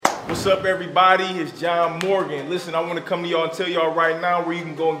What's up, everybody? It's John Morgan. Listen, I want to come to y'all and tell y'all right now where you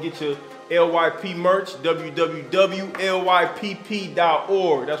can go and get your LYP merch, www.lypp.org.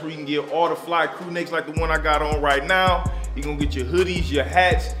 That's where you can get all the fly crew necks like the one I got on right now. You're going to get your hoodies, your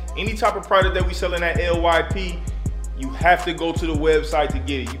hats, any type of product that we selling at LYP. You have to go to the website to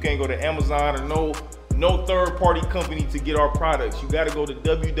get it. You can't go to Amazon or no third-party company to get our products. You got to go to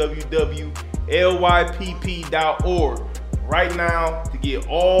www.lypp.org. Right now, to get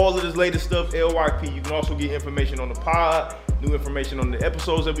all of this latest stuff, LYP. You can also get information on the pod, new information on the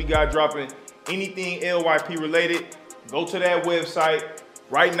episodes that we got dropping, anything LYP related. Go to that website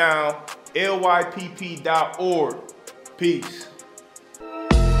right now, lypp.org. Peace.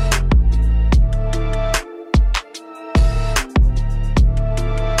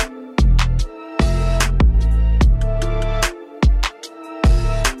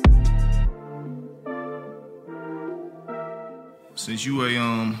 Since you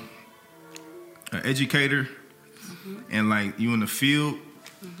an educator and like you in the field,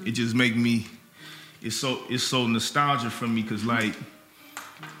 it just make me, it's so nostalgic for me, because like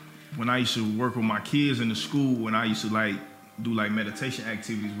when I used to work with my kids in the school, when I used to like do like meditation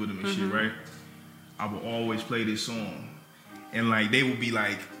activities with them and shit, right? I would always play this song, and like they would be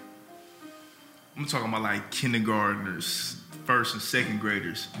like, I'm talking about like kindergartners, first and second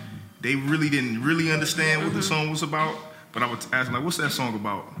graders. They really didn't understand what the song was about. But I would ask them, like, what's that song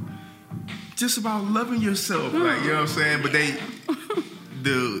about? Just about loving yourself, like, you know what I'm saying? But they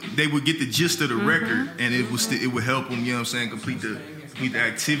would get the gist of the record, and it would help them, you know what I'm saying, complete the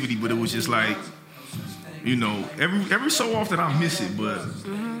activity. But it was just like, you know, every so often I miss it, but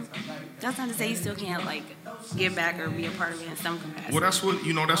that's not to say you still can't like give back or be a part of it in some capacity. Well, that's what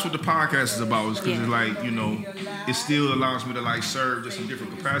the podcast is about, is because it's like, you know, it still allows me to like serve just in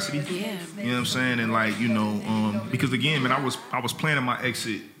different capacity. Yeah. You know what I'm saying? And like, you know, because again, man, I was planning my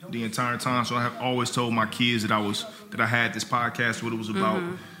exit the entire time, so I have always told my kids that I had this podcast, what it was about.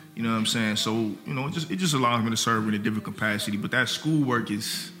 You know what I'm saying? So, you know, it just allows me to serve in a different capacity. But that schoolwork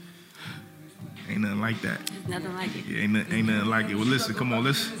ain't nothing like that. There's nothing like it. Yeah, ain't nothing like it. Well, listen, come on,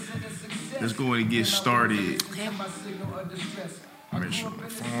 let's go ahead and get started. Make sure my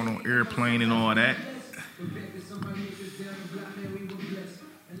phone on airplane and all that.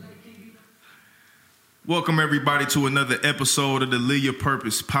 Welcome everybody to another episode of the Live Your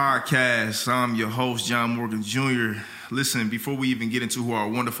Purpose podcast. I'm your host, John Morgan Jr. Listen, before we even get into who our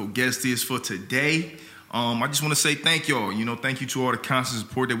wonderful guest is for today, I just want to say thank y'all. You know, thank you to all the constant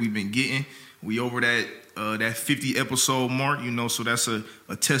support that we've been getting. We over that 50 episode mark, you know, so that's a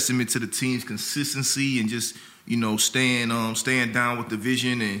testament to the team's consistency and just, you know, staying down with the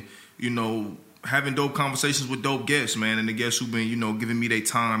vision and, you know, having dope conversations with dope guests, man, and the guests who've been, you know, giving me their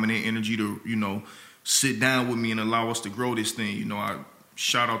time and their energy to, you know, sit down with me and allow us to grow this thing. You know, I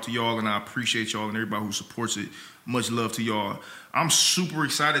shout out to y'all and I appreciate y'all and everybody who supports it. Much love to y'all. I'm super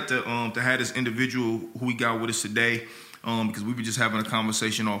excited to have this individual who we got with us today, because we were just having a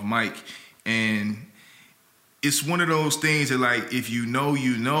conversation off mic, and it's one of those things that, like, if you know,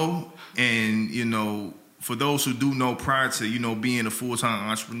 you know, and, you know, for those who do know, prior to, you know, being a full-time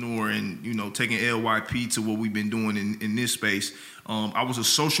entrepreneur and, you know, taking LYP to what we've been doing in this space, I was a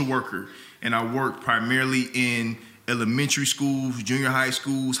social worker, and I worked primarily in elementary schools, junior high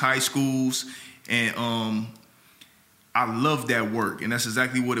schools, and I loved that work, and that's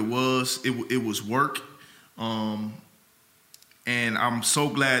exactly what it was. It was work. And I'm so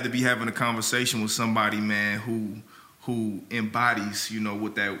glad to be having a conversation with somebody, man, who embodies, you know,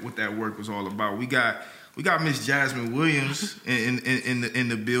 what that work was all about. We got Miss Jasmyn Williams in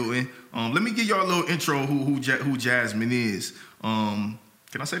the building. Let me give y'all a little intro who Jasmyn is. Can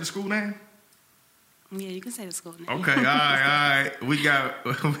I say the school name? Yeah, you can say the school name. Okay, all right. We got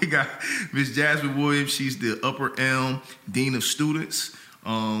Miss Jasmyn Williams. She's the Upper Elm Dean of Students.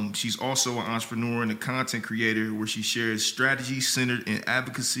 She's also an entrepreneur and a content creator where she shares strategies centered in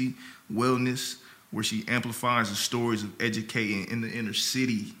advocacy, wellness, where she amplifies the stories of educating in the inner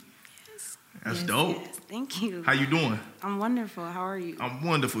city. Yes. That's dope. Yes. Thank you. How you doing? I'm wonderful. How are you? I'm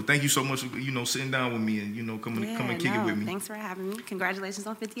wonderful. Thank you so much for, you know, sitting down with me and, you know, come and kick it with me. Thanks for having me. Congratulations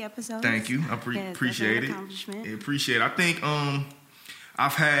on 50 episodes. Thank you. I appreciate it. Accomplishment. I appreciate it. I think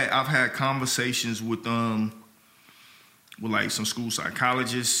I've had conversations with like some school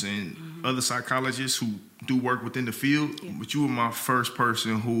psychologists and other psychologists who do work within the field, but you were my first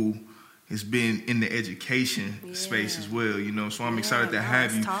person who has been in the education space as well, you know. So I'm excited to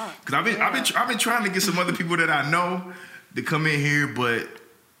have you, because I've been trying to get some other people that I know to come in here, but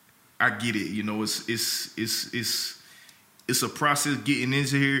I get it, you know. It's a process getting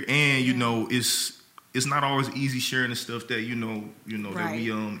into here, and you know, it's it's not always easy sharing the stuff that that Right.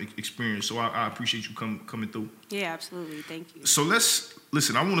 we experience. So I appreciate you coming through. Yeah, absolutely. Thank you. So let's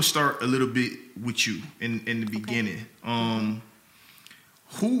listen. I want to start a little bit with you in the beginning.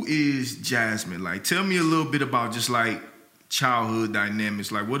 Who is Jasmyn? Like, tell me a little bit about just like childhood dynamics,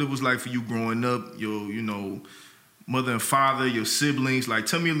 like what it was like for you growing up, your mother and father, your siblings. Like,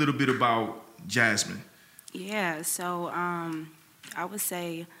 tell me a little bit about Jasmyn. Yeah, so I would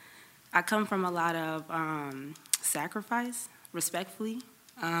say I come from a lot of sacrifice, respectfully,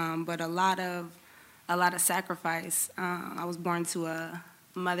 but a lot of sacrifice. I was born to a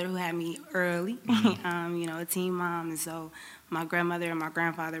mother who had me early, a teen mom, and so my grandmother and my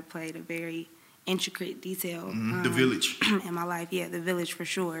grandfather played a very intricate detail The village. in my life. Yeah, the village for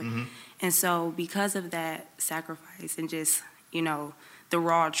sure. And so because of that sacrifice and just, the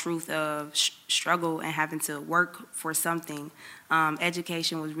raw truth of struggle and having to work for something,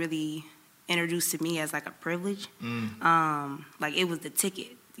 education was really introduced to me as like a privilege. Like it was the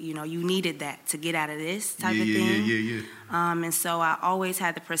ticket. You needed that to get out of this type of thing. Yeah. And so I always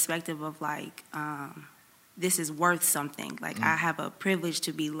had the perspective of like, this is worth something. Like I have a privilege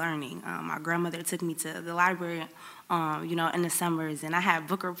to be learning. My grandmother took me to the library, in the summers, and I had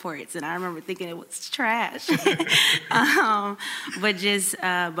book reports, and I remember thinking it was trash. But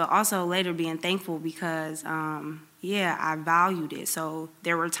also later being thankful because, I valued it. So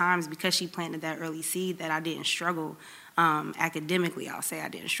there were times because she planted that early seed that I didn't struggle. Academically, I'll say I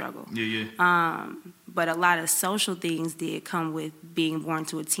didn't struggle. But a lot of social things did come with being born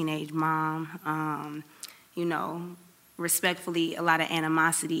to a teenage mom. Respectfully, a lot of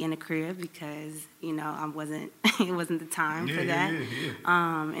animosity in the crib because, it wasn't the time for that.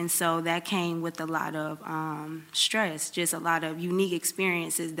 And so that came with a lot of stress, just a lot of unique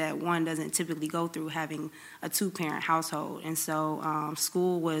experiences that one doesn't typically go through having a two-parent household. And so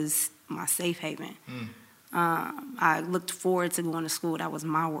school was my safe haven. I looked forward to going to school. That was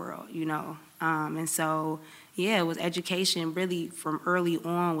my world, And so, it was education really from early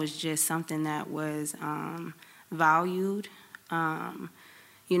on was just something that was valued. And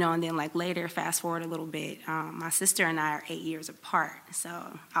then like later, fast forward a little bit, my sister and I are 8 years apart. So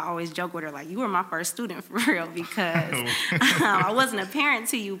I always joke with her, like, you were my first student for real because I wasn't a parent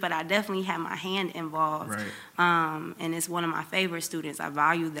to you, but I definitely had my hand involved. Right. And it's one of my favorite students. I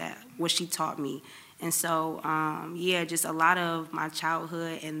value that, what she taught me. And so, just a lot of my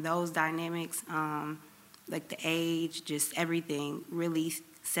childhood and those dynamics, like the age, just everything really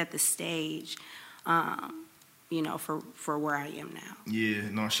set the stage, for where I am now. Yeah,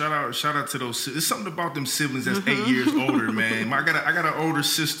 no, shout out to those. There's something about them siblings that's 8 years older, man. I got an older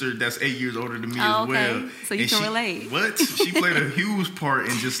sister that's 8 years older than me as well. So you can relate. What? She played a huge part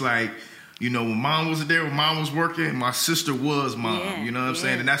in just like, when mom wasn't there, when mom was working, my sister was mom. Yeah, you know what I'm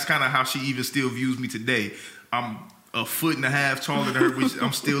saying? And that's kind of how she even still views me today. I'm a foot and a half taller than her, which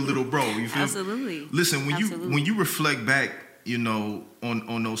I'm still little bro. You feel? Absolutely. Listen, when you reflect back,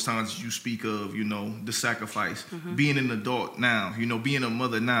 on those times you speak of, the sacrifice, being an adult now, being a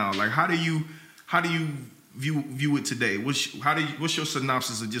mother now, like how do you view it today? What's your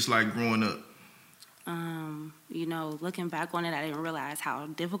synopsis of just like growing up? Looking back on it, I didn't realize how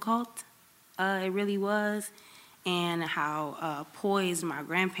difficult it really was, and how poised my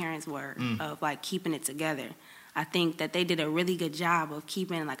grandparents were of like keeping it together. I think that they did a really good job of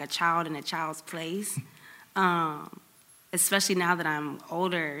keeping like a child in a child's place. Especially now that I'm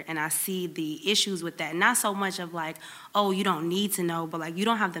older and I see the issues with that. Not so much of like, oh, you don't need to know, but like you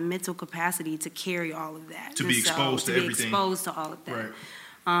don't have the mental capacity to carry all of that. To be exposed to everything. To be exposed to all of that. Right.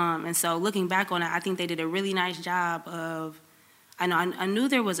 And so looking back on it, I think they did a really nice job of, I knew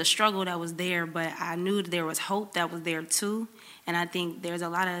there was a struggle that was there, but I knew there was hope that was there too. And I think there's a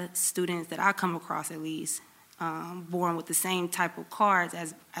lot of students that I come across at least, born with the same type of cards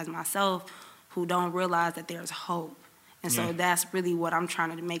as myself, who don't realize that there's hope. And so that's really what I'm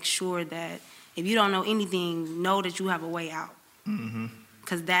trying to make sure that if you don't know anything, know that you have a way out.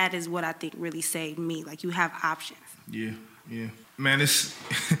 Because that is what I think really saved me. Like, you have options. Yeah. Man, it's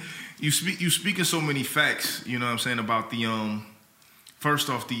you speaking so many facts, you know what I'm saying, about the first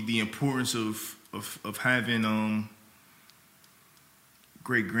off the importance of having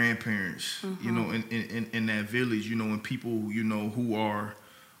great grandparents, in that village, and people, who are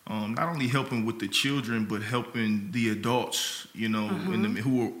not only helping with the children, but helping the adults, and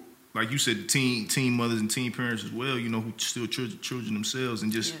who are, like you said, teen mothers and teen parents as well, who still children themselves,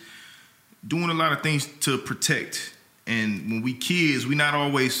 and just doing a lot of things to protect. And when we kids, we don't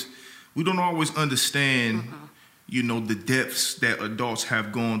always understand, the depths that adults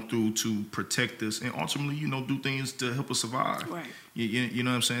have gone through to protect us and ultimately, do things to help us survive. Right. You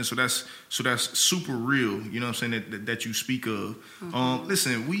know what I'm saying? So that's super real. You know what I'm saying, that you speak of.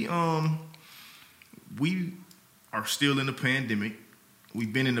 Listen, we are still in the pandemic.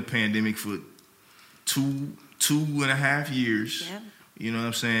 We've been in the pandemic for two and a half years. Yep. You know what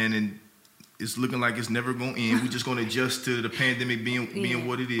I'm saying? And it's looking like it's never going to end. We're just going to adjust to the pandemic being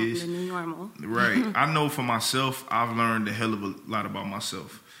what it is. The new normal. Right. I know for myself, I've learned a hell of a lot about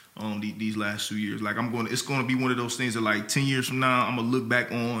myself these last 2 years. Like it's going to be one of those things that like 10 years from now, I'm going to look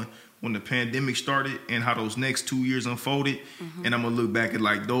back on when the pandemic started and how those next 2 years unfolded. And I'm going to look back at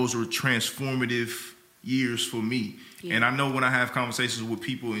like those were transformative years for me. Yeah. And I know when I have conversations with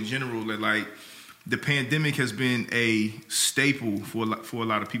people in general that like the pandemic has been a staple for a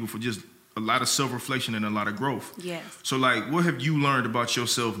lot of people, for just a lot of self-reflection and a lot of growth. Yes. So like, what have you learned about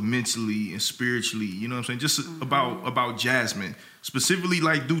yourself mentally and spiritually? You know what I'm saying? Just about Jasmyn, specifically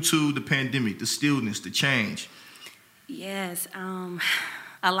like due to the pandemic, the stillness, the change. Yes,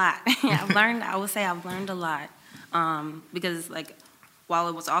 a lot. I would say I've learned a lot because like, while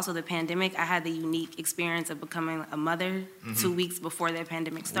it was also the pandemic, I had the unique experience of becoming a mother 2 weeks before the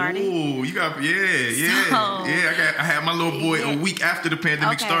pandemic started. Oh, you got, I had my little boy a week after the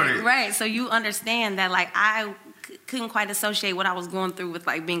pandemic started. Right, so you understand that like I couldn't quite associate what I was going through with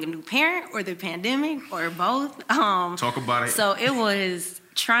like being a new parent or the pandemic or both. Talk about it. So it was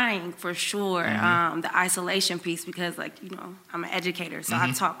trying for sure, the isolation piece, because like, you know, I'm an educator, so I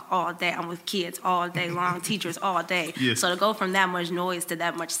talk all day. I'm with kids all day long, teachers all day. Yes. So to go from that much noise to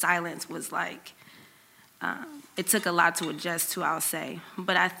that much silence was like, it took a lot to adjust to, I'll say.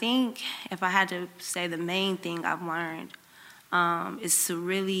 But I think if I had to say the main thing I've learned is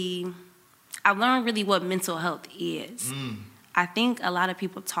I've learned really what mental health is. I think a lot of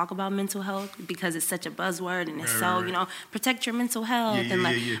people talk about mental health because it's such a buzzword and it's you know, protect your mental health.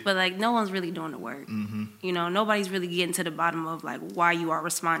 But like no one's really doing the work. You know, nobody's really getting to the bottom of like why you are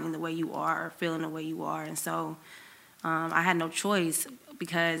responding the way you are or feeling the way you are. And so I had no choice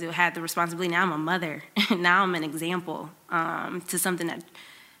because it had the responsibility. Now I'm a mother. Now I'm an example to something that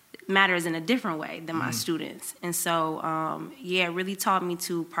matters in a different way than my students. And so, it really taught me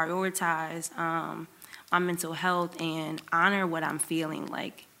to prioritize my mental health and honor what I'm feeling,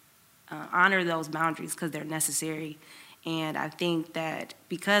 like honor those boundaries because they're necessary. And I think that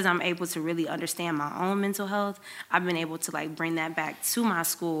because I'm able to really understand my own mental health, I've been able to like bring that back to my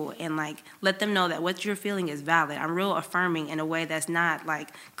school and like let them know that what you're feeling is valid. I'm real affirming in a way that's not like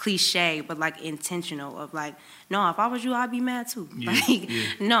cliche, but like intentional of like, no, if I was you, I'd be mad too.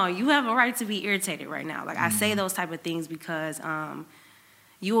 No, you have a right to be irritated right now. Like I say those type of things because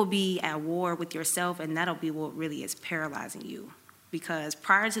you will be at war with yourself, and that'll be what really is paralyzing you. Because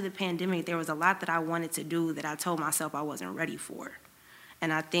prior to the pandemic, there was a lot that I wanted to do that I told myself I wasn't ready for.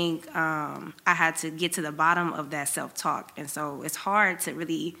 And I think I had to get to the bottom of that self-talk. And so it's hard to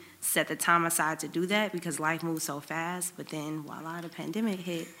really set the time aside to do that because life moves so fast. But then voila, the pandemic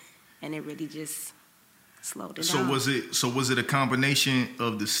hit, and it really just slowed it down. Was it a combination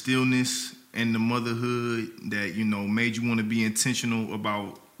of the stillness and the motherhood that, you know, made you want to be intentional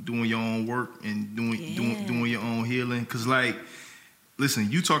about doing your own work and doing your own healing? Because, like,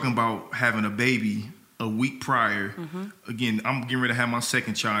 listen, you talking about having a baby a week prior. Again, I'm getting ready to have my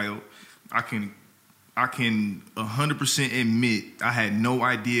second child. I can 100% admit I had no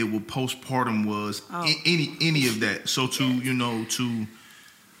idea what postpartum was, any of that. So to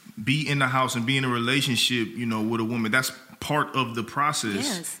be in the house and be in a relationship, you know, with a woman, that's part of the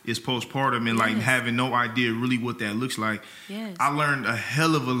process is postpartum and like having no idea really what that looks like. I learned a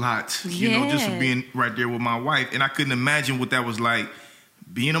hell of a lot, you know, just from being right there with my wife. And I couldn't imagine what that was like,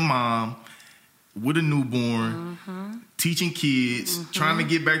 being a mom with a newborn, teaching kids, trying to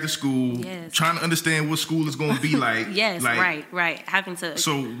get back to school, trying to understand what school is going to be like. Right. Having to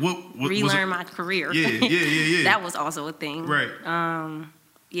what relearn my career. That was also a thing. Right.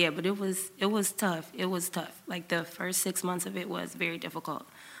 But it was tough. It was tough. Like the first 6 months of it was very difficult.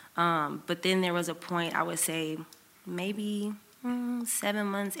 But then there was a point, I would say maybe 7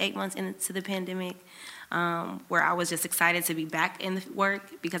 months, 8 months into the pandemic, where I was just excited to be back in the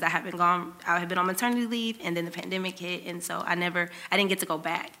work because I had been on maternity leave, and then the pandemic hit, and so I didn't get to go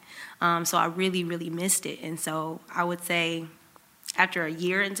back. So I really, really missed it. And so I would say after a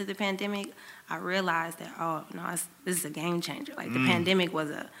year into the pandemic, I realized that, this is a game changer. Like the pandemic was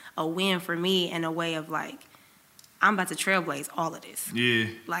a win for me in a way of like, I'm about to trailblaze all of this. Yeah.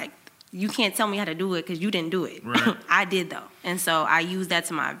 Like, you can't tell me how to do it because you didn't do it. Right. I did though. And so I use that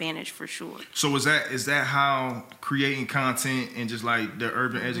to my advantage for sure. So is that how creating content and just like the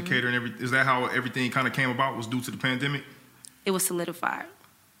urban educator and everything, is that how everything kind of came about, was due to the pandemic? It was solidified.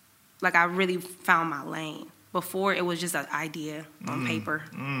 Like I really found my lane. before it was just an idea on paper.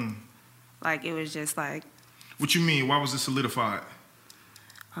 Like, it was just like... What you mean? Why was it solidified?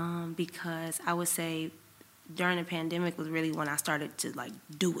 Because I would say during the pandemic was really when I started to, like,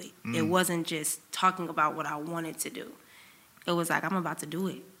 do it. It wasn't just talking about what I wanted to do. It was like, I'm about to do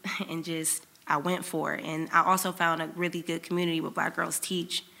it. And just, I went for it. And I also found a really good community with Black Girls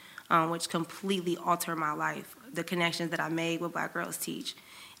Teach, which completely altered my life, the connections that I made with Black Girls Teach.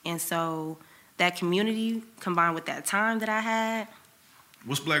 And so that community combined with that time that I had.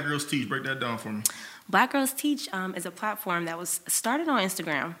 What's Black Girls Teach? Break that down for me. Black Girls Teach is a platform that was started on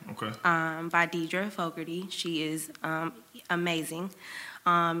Instagram by Deidre Fogarty. She is amazing.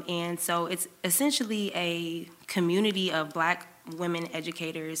 And so it's essentially a community of Black women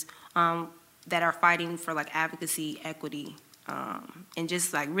educators that are fighting for, like, advocacy, equity, and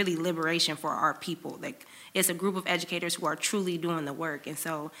just, like, really liberation for our people. Like, it's a group of educators who are truly doing the work. And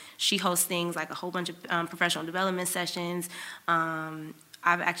so she hosts things like a whole bunch of professional development sessions.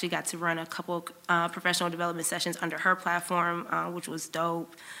 I've actually got to run a couple professional development sessions under her platform, which was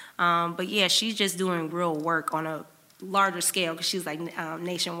dope. But yeah, she's just doing real work on a larger scale because she's like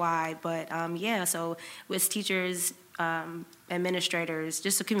nationwide. But yeah, so with teachers, administrators,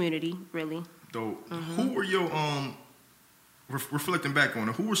 just a community, really. Dope. Who were your reflecting back on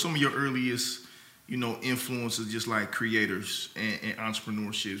it? Who were some of your earliest, influences, just like creators and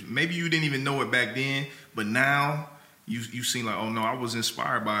entrepreneurships? Maybe you didn't even know it back then, but now. You seem like, oh no, I was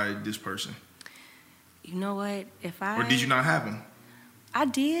inspired by this person. You know what? Or did you not have them? I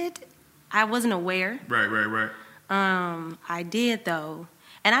did. I wasn't aware. Right. I did though,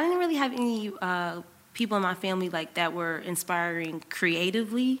 and I didn't really have any people in my family like that were inspiring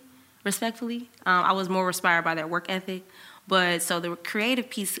creatively, respectfully. I was more inspired by their work ethic. But so the creative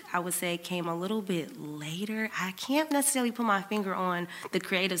piece, I would say, came a little bit later. I can't necessarily put my finger on the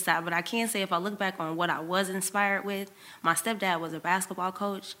creative side, but I can say if I look back on what I was inspired with, my stepdad was a basketball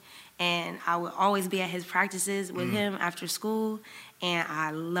coach, and I would always be at his practices with him after school, and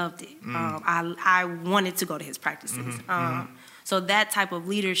I loved it. I wanted to go to his practices. So that type of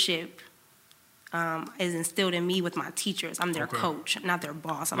leadership is instilled in me with my teachers. I'm their coach, not their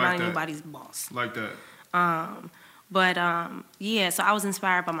boss. I'm like not anybody's boss. Like that. But yeah, so I was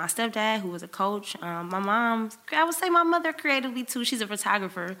inspired by my stepdad, who was a coach. My mom, I would say my mother creatively too. She's a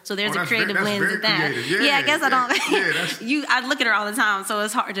photographer, so there's a creative lens with that. Yeah, I guess I don't. I look at her all the time, so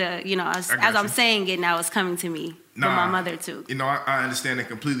it's hard to, as I'm saying it now, it's coming to me from my mother too. I understand that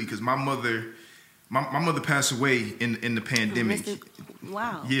completely because my mother passed away in the pandemic.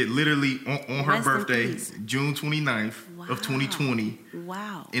 Wow. Yeah, literally on her birthday, June 29th of 2020.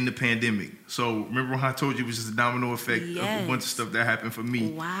 Wow. In the pandemic. So remember when I told you it was just a domino effect of a bunch of stuff that happened for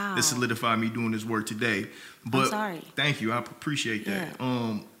me that solidified me doing this work today. But I'm sorry. Thank you. I appreciate that.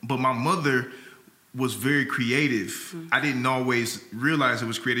 But my mother was very creative. I didn't always realize it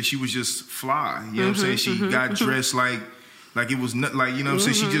was creative. She was just fly. You know what I'm saying? She got dressed like it was not like, you know what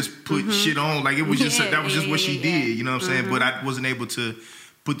I'm saying? She just put shit on. Like it was just, that was just what she did. You know what I'm saying? But I wasn't able to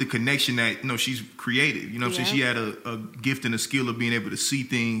put the connection that, she's creative. You know what I'm saying? She had a gift and a skill of being able to see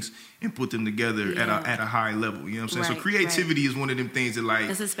things and put them together at a high level. You know what I'm saying? So creativity is one of them things that like.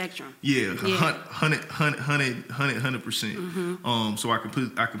 It's a spectrum. Yeah, 100%. So I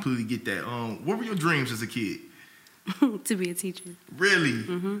completely get that. What were your dreams as a kid? To be a teacher. Really?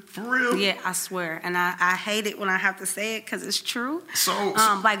 For real? Yeah, I swear. And I hate it when I have to say it because it's true. So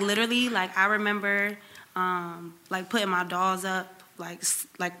like literally, like I remember like putting my dolls up like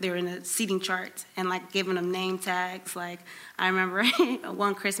they're in a seating chart and like giving them name tags. Like I remember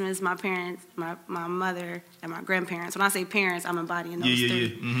one Christmas, my parents, my mother and my grandparents. When I say parents, I'm embodying those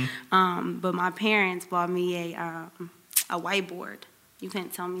three. But my parents bought me a whiteboard. You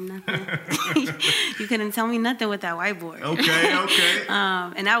couldn't tell me nothing. You couldn't tell me nothing with that whiteboard. Okay.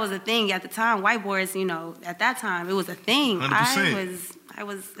 And that was a thing at the time. Whiteboards, at that time, it was a thing. 100%. It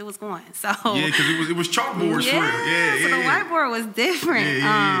was going. So yeah, because it was chalkboards for it. Yeah, so the whiteboard was different.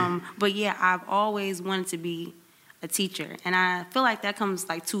 Yeah. But yeah, I've always wanted to be a teacher, and I feel like that comes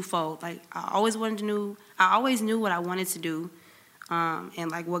like twofold. Like I always knew what I wanted to do,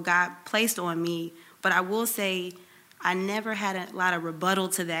 and like what God placed on me. But I will say, I never had a lot of rebuttal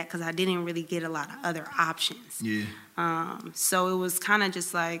to that because I didn't really get a lot of other options. Yeah. So it was kind of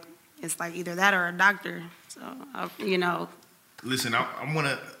just like it's like either that or a doctor. So Listen, I'm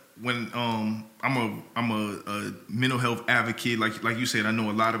a mental health advocate. Like you said, I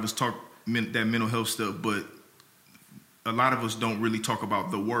know a lot of us talk that mental health stuff, but a lot of us don't really talk about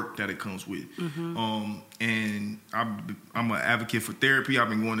the work that it comes with. And I'm an advocate for therapy. I've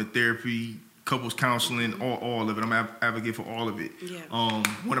been going to therapy, couples counseling, all of it. I'm an advocate for all of it. Yeah.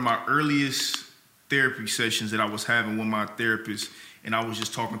 One of my earliest therapy sessions that I was having with my therapist, and I was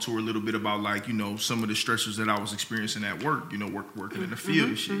just talking to her a little bit about, like, you know, some of the stressors that I was experiencing at work, you know, working in the field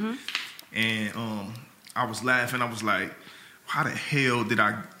and shit. And I was laughing. I was like, how the hell did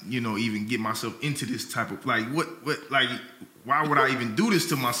I, you know, even get myself into this type of, like, what, like, why would I even do this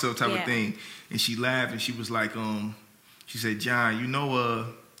to myself type of thing? And she laughed and she was like, she said, John, you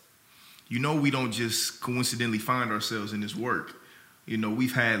know, we don't just coincidentally find ourselves in this work. You know,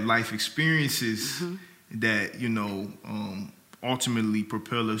 we've had life experiences that, you know, ultimately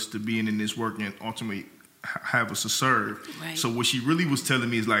propel us to being in this work and ultimately have us to serve. Right. So what she really was telling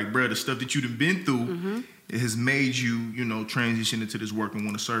me is like, bro, the stuff that you've been through, it has made you, you know, transition into this work and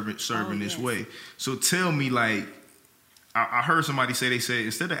want to serve in this way. So tell me, like, I heard somebody say, they said,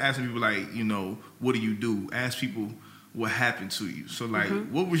 instead of asking people, like, you know, what do you do? Ask people what happened to you. So, like,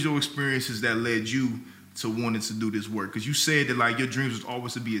 what was your experiences that led you to wanting to do this work? Because you said that, like, your dreams was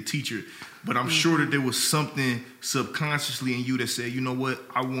always to be a teacher, but I'm sure that there was something subconsciously in you that said, you know what,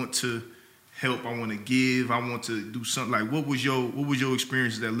 I want to help, I want to give, I want to do something. Like, what was your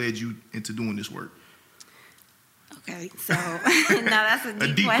experiences that led you into doing this work? Okay, so no, that's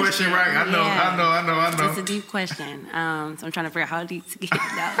a deep question, right? I know. It's a deep question. So I'm trying to figure out how deep to get it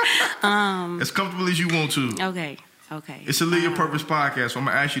out. As comfortable as you want to. Okay. It's a Live Your Purpose podcast, so I'm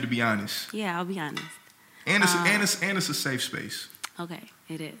gonna ask you to be honest. Yeah, I'll be honest. And it's a safe space. Okay,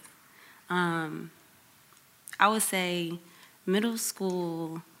 it is. I would say middle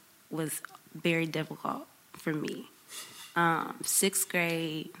school was very difficult for me. 6th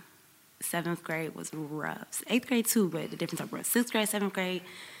grade, 7th grade was rough. 8th grade too, but the difference was rough. 6th grade, 7th grade,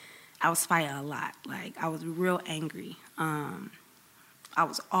 I was fighting a lot. Like, I was real angry. I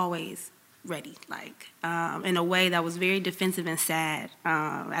was always ready, like, in a way that was very defensive and sad.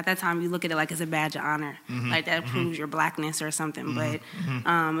 At that time, you look at it like it's a badge of honor, like that proves your blackness or something. But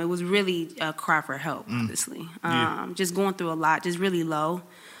it was really a cry for help, honestly. Just going through a lot, just really low.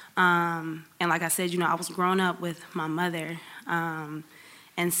 And like I said, you know, I was growing up with my mother,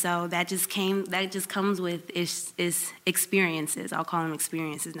 and so that just comes with its experiences. I'll call them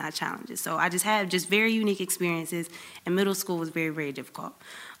experiences, not challenges. So I just had very unique experiences, and middle school was very, very difficult.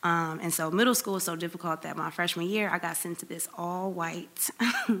 And so middle school was so difficult that my freshman year, I got sent to this all-white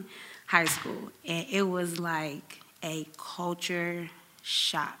high school. And it was like a culture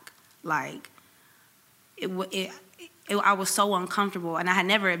shock. Like, I was so uncomfortable, and I had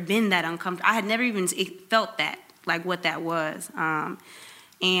never been that uncomfortable. I had never even felt that, like what that was.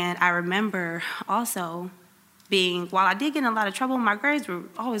 And I remember also while I did get in a lot of trouble, my grades were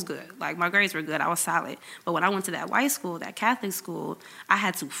always good. Like, my grades were good. I was solid. But when I went to that white school, that Catholic school, I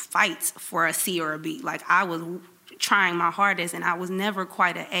had to fight for a C or a B. Like, I was trying my hardest, and I was never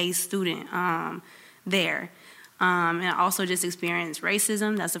quite an A student there. And I also just experienced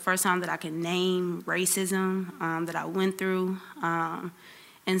racism. That's the first time that I can name racism that I went through.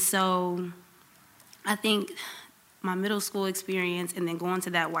 And so I think my middle school experience and then going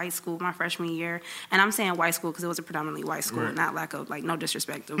to that white school my freshman year, and I'm saying white school because it was a predominantly white school, right. Not lack of, like, no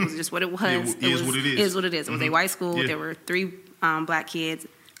disrespect. It was just what it was. It is what it is. It is what it is. It was a white school. Yeah. There were 3 black kids.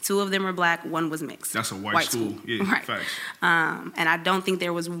 2 of them were black. 1 was mixed. That's a white school. Yeah, right. Facts. And I don't think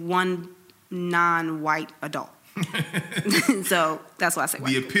there was one non-white adult. So that's why I say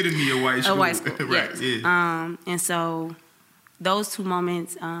white school. The epitome of white school. A white school, right. Yes. Yeah. And so those 2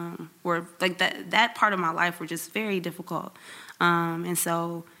 moments were like that part of my life were just very difficult. And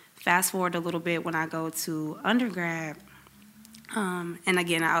so fast forward a little bit when I go to undergrad, and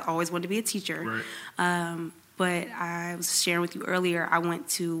again, I always wanted to be a teacher. Right. But I was sharing with you earlier, I went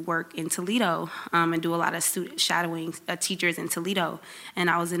to work in Toledo and do a lot of student shadowing teachers in Toledo. And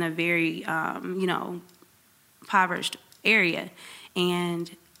I was in a very, impoverished area.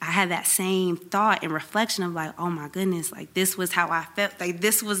 And I had that same thought and reflection of like, oh my goodness, like this was how I felt. Like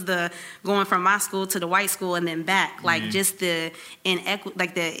this was the going from my school to the white school and then back. Like just the inequity,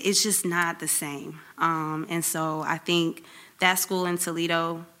 like it's just not the same. And so I think that school in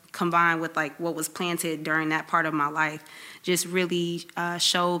Toledo combined with like what was planted during that part of my life just really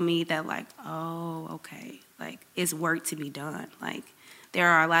showed me that like, oh, okay, like it's work to be done. Like there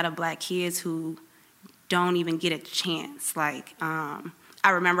are a lot of black kids who don't even get a chance. Like, I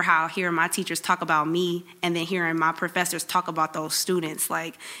remember how hearing my teachers talk about me and then hearing my professors talk about those students.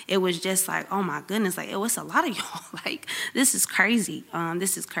 Like, it was just like, oh my goodness, like, it was a lot of y'all. Like, this is crazy.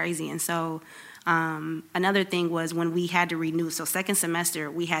 This is crazy. And so another thing was when we had to renew. So second semester,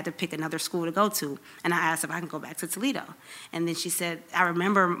 we had to pick another school to go to. And I asked if I can go back to Toledo. And then she said, I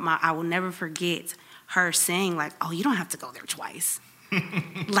remember, I will never forget her saying like, oh, you don't have to go there twice.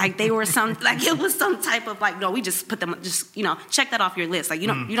 Like they were it was some type of like, no, we just put them, just, check that off your list. Like, you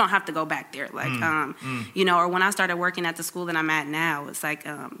don't have to go back there. Like, or when I started working at the school that I'm at now, it's like,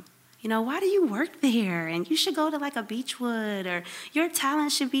 why do you work there? And you should go to like a Beechwood, or your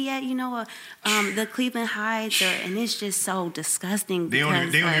talent should be at, the Cleveland Heights, and it's just so disgusting. They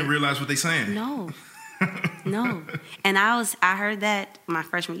don't even realize what they're saying. No. And I heard that my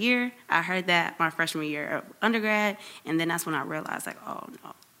freshman year. I heard that my freshman year of undergrad, and then that's when I realized, like, oh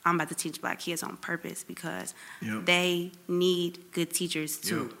no, I'm about to teach black kids on purpose because they need good teachers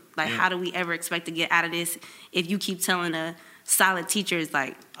too. How do we ever expect to get out of this if you keep telling a solid teachers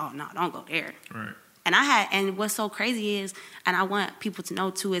like, oh no, don't go there. Right. And what's so crazy is, and I want people to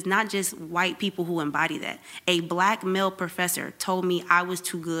know too, is not just white people who embody that. A black male professor told me I was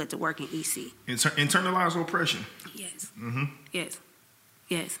too good to work in EC. Internalized oppression. Yes. Mm-hmm.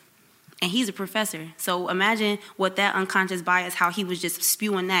 Yes. And he's a professor. So imagine what that unconscious bias, how he was just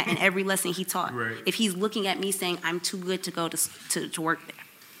spewing that in every lesson he taught. Right. If he's looking at me saying, I'm too good to go to work there.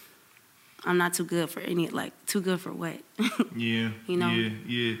 I'm not too good for too good for what? Yeah.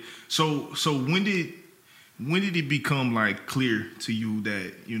 Yeah. So when did it become like clear to you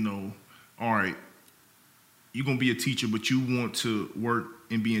that, all right, you're gonna be a teacher, but you want to work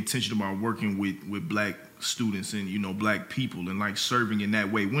and be intentional about working with black students and, black people and like serving in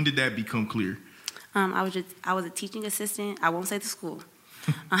that way? When did that become clear? I was a teaching assistant. I won't say the school.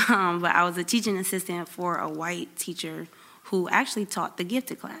 But I was a teaching assistant for a white teacher who actually taught the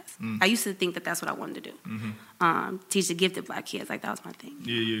gifted class. I used to think that that's what I wanted to do. Teach the gifted black kids. Like, that was my thing.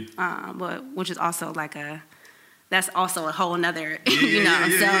 Yeah. But which is also that's also a whole nother, but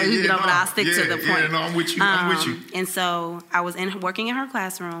I'll stick to the point. Yeah, no, I'm with you. And so I was working in her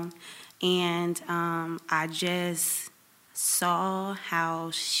classroom, and I just saw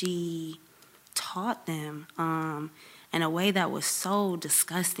how she taught them in a way that was so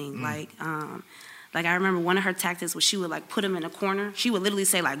disgusting. Like I remember one of her tactics was she would like put them in a corner. She would literally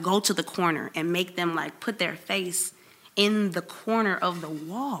say like, go to the corner, and make them like put their face in the corner of the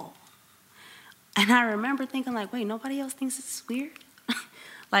wall. And I remember thinking like, wait, nobody else thinks it's weird?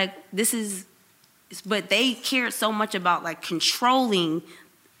 But they cared so much about like controlling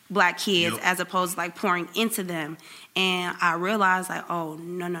black kids as opposed to like pouring into them. And I realized like, oh,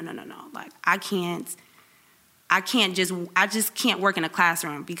 no. Like I just can't work in a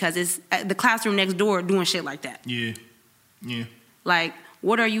classroom because it's the classroom next door doing shit like that. Yeah. Like,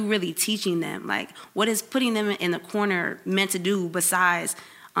 what are you really teaching them? Like, what is putting them in the corner meant to do besides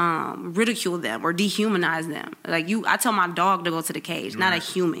ridicule them or dehumanize them? Like, I tell my dog to go to the cage, not a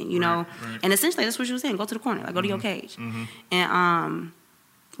human, know? Right. And essentially that's what she was saying, go to the corner, like go to your cage. And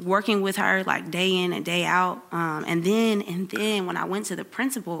working with her like day in and day out. And then when I went to the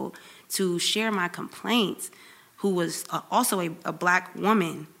principal to share my complaints, who was also a black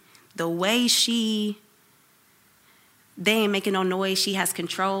woman, the way they ain't making no noise, she has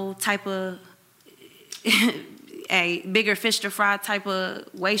control type of, a bigger fish to fry type of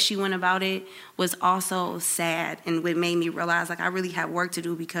way she went about it was also sad. And it made me realize like I really have work to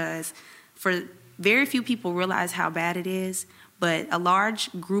do, because for very few people realize how bad it is, but a large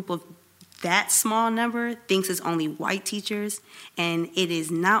group of that small number thinks it's only white teachers, and it is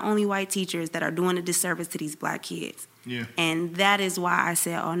not only white teachers that are doing a disservice to these black kids. Yeah. And that is why I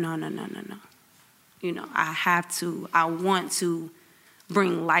said, oh, no. I want to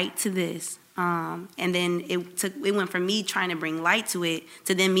bring light to this. And then it went from me trying to bring light to it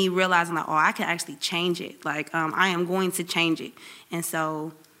to then me realizing like, oh, I can actually change it. Like, I am going to change it. And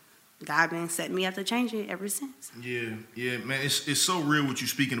so God been setting me up to change it ever since. Yeah, man. It's so real what you're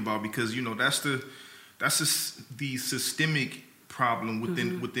speaking about, because that's the systemic problem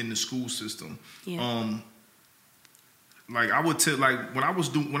within the school system. Yeah. Like I would tell, like when I was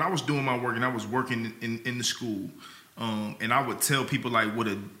doing my work and I was working in the school, and I would tell people like what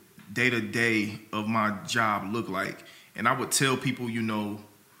a day-to-day of my job looked like, and I would tell people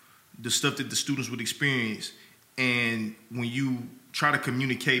the stuff that the students would experience, and when you try to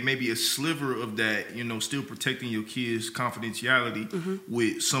communicate maybe a sliver of that, still protecting your kids' confidentiality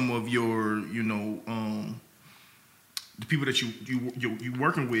with some of your the people that you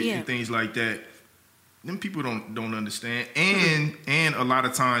working with and things like that. Them people don't understand, and a lot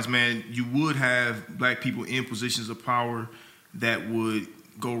of times, man, you would have black people in positions of power that would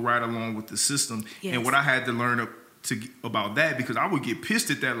go right along with the system. Yes. And what I had to learn about that, because I would get pissed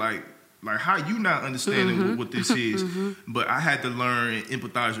at that, like how you not understanding what this is. But I had to learn and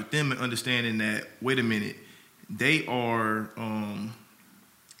empathize with them and understanding that, wait a minute, they are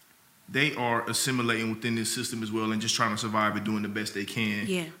assimilating within this system as well, and just trying to survive and doing the best they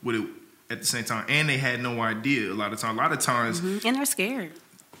can with it at the same time, and they had no idea a lot of times, and they're scared.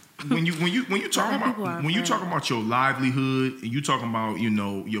 when you talking about your livelihood, and you talking about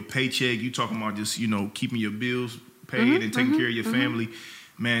your paycheck, you talking about just keeping your bills paid and taking care of your family,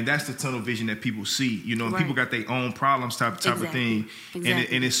 man, that's the tunnel vision that people see. And people got their own problems type of thing,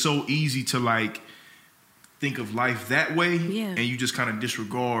 and it's so easy to like think of life that way, and you just kind of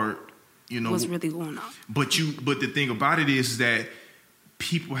disregard what's really going on. But the thing about it is that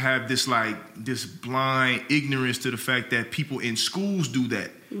people have this blind ignorance to the fact that people in schools do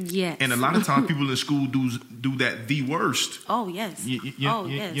that. Yes. And a lot of times people in school do that the worst. Oh, yes. Yes. You know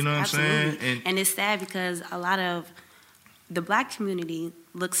what absolutely. I'm saying? And it's sad because a lot of the black community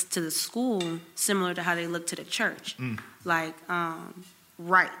looks to the school similar to how they look to the church. Like,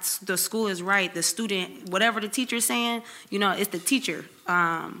 rights. The school is right. The student, whatever the teacher's saying, it's the teacher.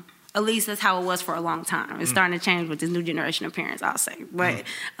 At least that's how it was for a long time. It's starting to change with this new generation of parents, I'll say. But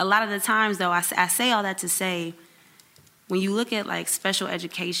a lot of the times, though, I say all that to say, when you look at, like, special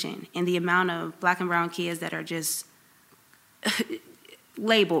education and the amount of black and brown kids that are just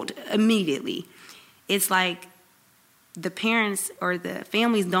labeled immediately, it's like the parents or the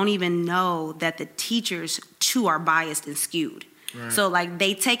families don't even know that the teachers, too, are biased and skewed. Right. So, like,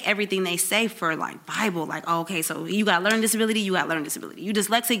 they take everything they say for, like, Bible. Like, oh, okay, so you got learning disability, you got learning disability. You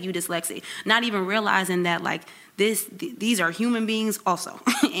dyslexic. Not even realizing that, like, these are human beings also.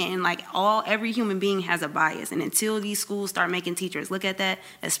 And, like, every human being has a bias. And until these schools start making teachers look at that,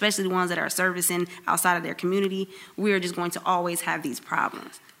 especially the ones that are servicing outside of their community, we are just going to always have these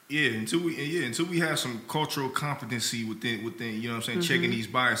problems. Yeah, until we have some cultural competency within checking these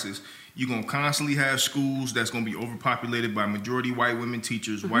biases. You're going to constantly have schools that's going to be overpopulated by majority white women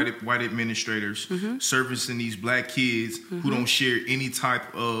teachers, white administrators, servicing these black kids who don't share any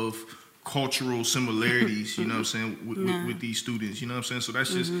type of cultural similarities, with these students, So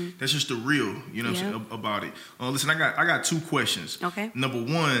that's just the real, about it. Listen, I got two questions. Okay. Number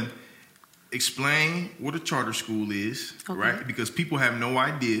one, explain what a charter school is, right? Because people have no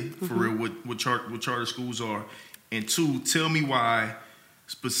idea for real what charter schools are. And two, tell me why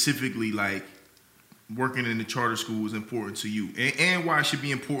specifically, like, working in the charter school is important to you, and why it should be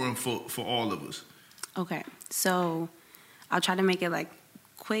important for all of us. Okay, so I'll try to make it like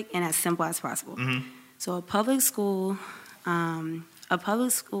quick and as simple as possible. So a public school, well,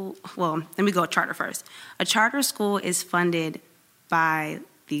 let me go charter first. A charter school is funded by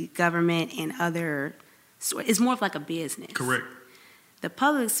the government and it's more of like a business. Correct. The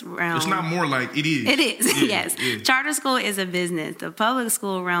public realm... It's not more like, it is. It is, yes. Yeah. Charter school is a business. The public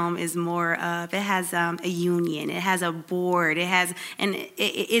school realm is more of... It has a union. It has a board. It has... And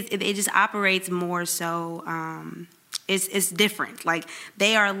it just operates more so... It's different. Like,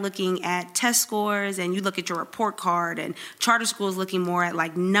 they are looking at test scores, and you look at your report card, and charter school is looking more at,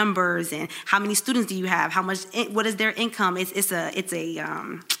 like, numbers and how many students do you have, how much... What is their income? It's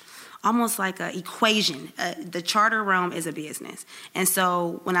almost like an equation. The charter realm is a business. And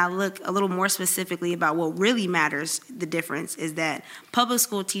so when I look a little more specifically about what really matters, the difference is that public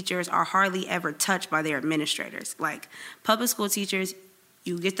school teachers are hardly ever touched by their administrators. Like, public school teachers,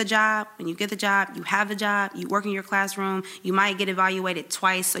 you get the job. When you get the job, you have the job. You work in your classroom. You might get evaluated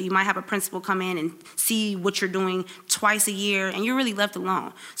twice. So you might have a principal come in and see what you're doing twice a year, and you're really left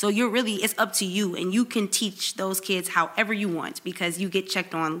alone. So it's up to you, and you can teach those kids however you want because you get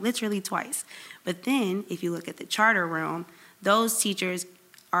checked on literally twice. But then, if you look at the charter realm, those teachers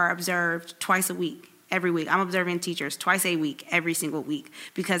are observed twice a week. Every week. I'm observing teachers twice a week, every single week,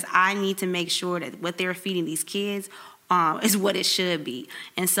 because I need to make sure that what they're feeding these kids is what it should be.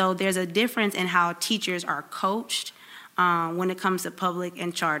 And so there's a difference in how teachers are coached when it comes to public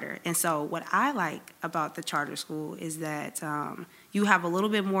and charter. And so what I like about the charter school is that you have a little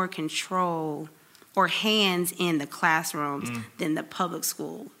bit more control or hands in the classrooms than the public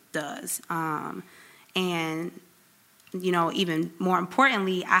school does. And even more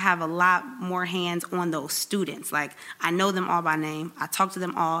importantly, I have a lot more hands on those students. Like, I know them all by name. I talk to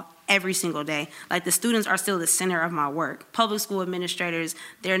them all every single day. Like, the students are still the center of my work. Public school administrators,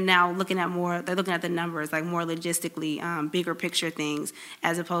 they're looking at the numbers, like more logistically, bigger picture things,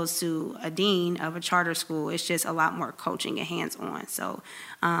 as opposed to a dean of a charter school. It's just a lot more coaching and hands-on. So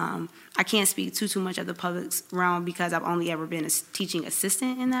I can't speak too much of the public realm because I've only ever been a teaching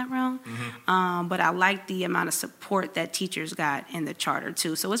assistant in that realm. But I like the amount of support that teachers got in the charter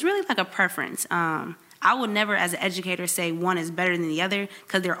too. So it's really like a preference. I would never, as an educator, say one is better than the other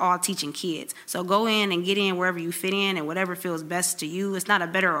because they're all teaching kids. So go in and get in wherever you fit in and whatever feels best to you. It's not a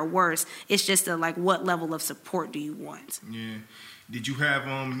better or worse. It's just what level of support do you want? Yeah. Did you have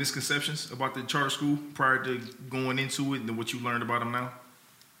misconceptions about the charter school prior to going into it and what you learned about them now?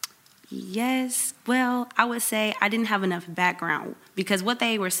 Yes. Well, I would say I didn't have enough background because what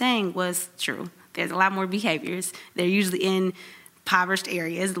they were saying was true. There's a lot more behaviors. They're usually in impoverished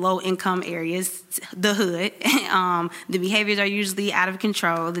areas, low-income areas, the hood. The behaviors are usually out of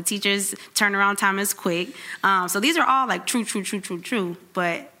control. The teachers' turnaround time is quick. So these are all like true.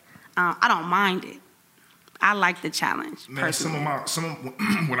 But I don't mind it. I like the challenge. Man, personally.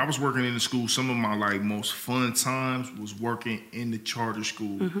 when I was working in the school, some of my like most fun times was working in the charter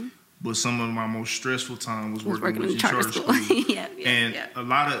school. Mm-hmm. But some of my most stressful time was working in charter school. A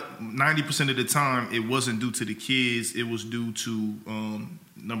lot of 90% of the time, it wasn't due to the kids. It was due to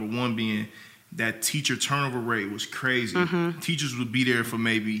number one being that teacher turnover rate was crazy. Mm-hmm. Teachers would be there for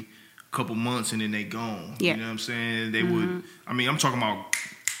maybe a couple months and then they gone. Yeah. You know what I'm saying? They would. I mean, I'm talking about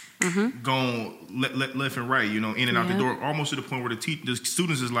going left and right. You know, in and out the door, almost to the point where the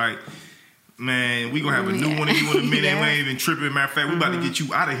students is like, man, we gonna have a new one of you in a minute. We ain't even tripping. Matter of fact, we about to get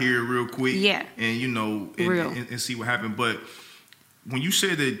you out of here real quick. Yeah. And you know, and see what happened. But when you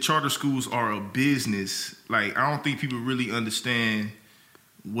said that charter schools are a business, like I don't think people really understand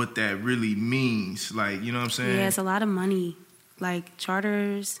what that really means. Like, you know what I'm saying? Yeah, it's a lot of money. Like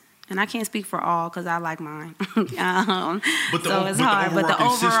charters, and I can't speak for all because I like mine. But it's hard. But the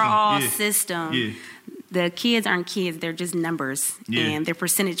overall system. The kids aren't kids; they're just numbers, and they're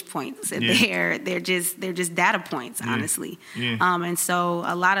percentage points. They're just data points, honestly. And so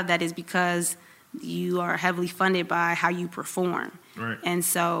a lot of that is because you are heavily funded by how you perform. Right. And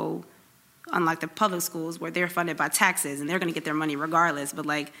so, unlike the public schools where they're funded by taxes and they're going to get their money regardless, but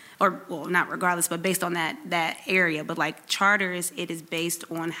not regardless, but based on that area. But like charters, it is based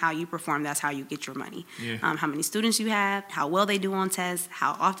on how you perform. That's how you get your money. Yeah. How many students you have, how well they do on tests,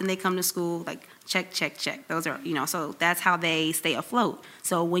 how often they come to school, like check. Those are, so that's how they stay afloat.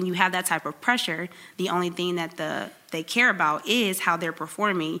 So when you have that type of pressure, the only thing that they care about is how they're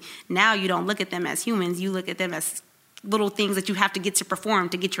performing. Now you don't look at them as humans, you look at them as little things that you have to get to perform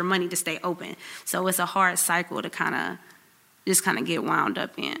to get your money to stay open. So it's a hard cycle to kind of get wound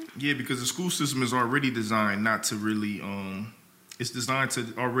up in. Yeah, because the school system is already designed not to really, it's designed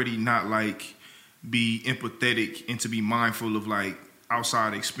to already not like be empathetic and to be mindful of like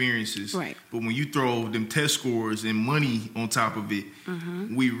outside experiences. Right. But when you throw them test scores and money on top of it,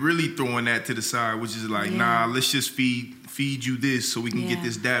 we really throwing that to the side, which is like, nah, let's just feed you this so we can get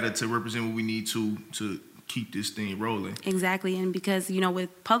this data to represent what we need to keep this thing rolling. Exactly. And because,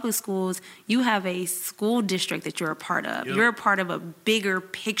 with public schools, you have a school district that you're a part of. Yep. You're a part of a bigger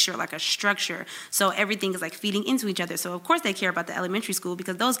picture, like a structure. So everything is like feeding into each other. So of course they care about the elementary school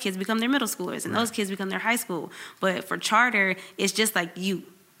because those kids become their middle schoolers and those kids become their high school. But for charter, it's just like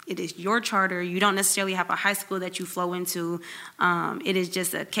it is your charter. You don't necessarily have a high school that you flow into. It is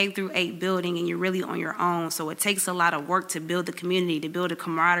just a K through 8 building, and you're really on your own. So it takes a lot of work to build the community, to build a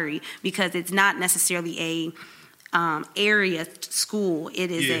camaraderie, because it's not necessarily a area school.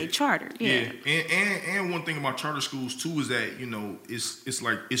 It is a charter. Yeah. And one thing about charter schools too is that it's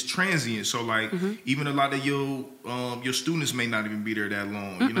like it's transient. So like even a lot of your students may not even be there that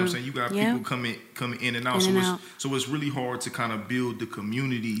long. You know what I'm saying? You got people coming in and out. So it's really hard to kind of build the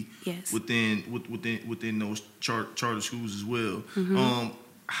community within those charter schools as well.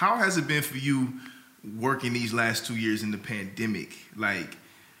 How has it been for you working these last 2 years in the pandemic? Like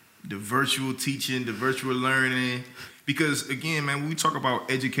the virtual teaching, the virtual learning, because again, man, when we talk about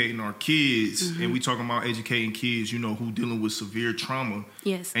educating our kids and we talking about educating kids, who dealing with severe trauma.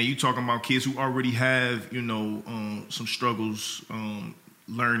 Yes. And you talking about kids who already have, some struggles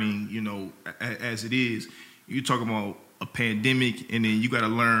learning, as it is. You talking about a pandemic and then you got to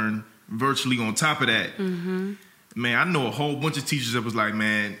learn virtually on top of that. Man, I know a whole bunch of teachers that was like,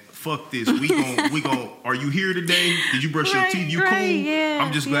 man, fuck this. We gon' are you here today? Did you brush your teeth? You cool? Yeah,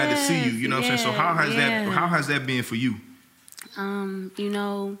 I'm just glad to see you. You know what I'm saying? So how has that been for you?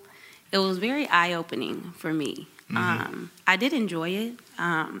 It was very eye-opening for me. I did enjoy it.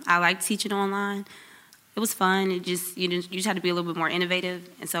 I liked teaching online. It was fun. You just had to be a little bit more innovative,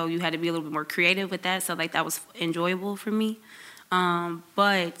 and so you had to be a little bit more creative with that. So like that was enjoyable for me.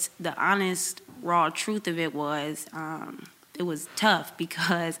 But the honest, raw truth of it was tough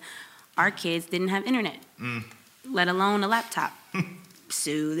because our kids didn't have internet, let alone a laptop.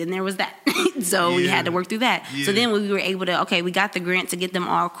 So then there was that. So we had to work through that. Yeah. So then we were able to, we got the grant to get them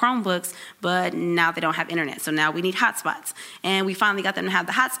all Chromebooks, but now they don't have internet. So now we need hotspots. And we finally got them to have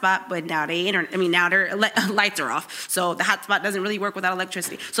the hotspot, but now now their lights are off. So the hotspot doesn't really work without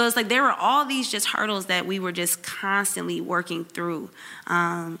electricity. So it's like there were all these just hurdles that we were just constantly working through.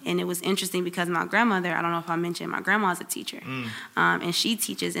 And it was interesting because my grandmother, I don't know if I mentioned, my grandma's a teacher. And she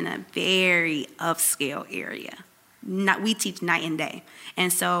teaches in a very upscale area. We teach night and day.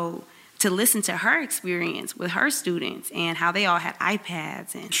 And so to listen to her experience with her students and how they all had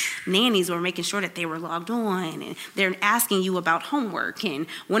iPads and nannies were making sure that they were logged on and they're asking you about homework and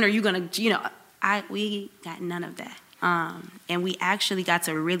when are you going to, we got none of that. And we actually got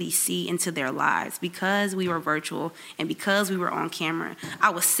to really see into their lives because we were virtual and because we were on camera.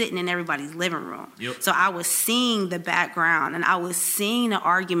 I was sitting in everybody's living room. Yep. So I was seeing the background and I was seeing the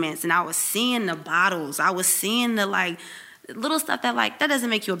arguments and I was seeing the bottles. I was seeing the little stuff that doesn't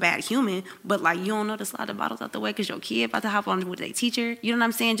make you a bad human, but you don't know to slide the bottles out the way because your kid about to hop on with their teacher. You know what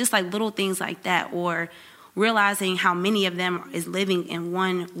I'm saying? Just little things like that, or realizing how many of them is living in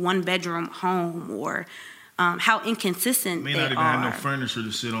one bedroom home, or how inconsistent they are. May not even have no furniture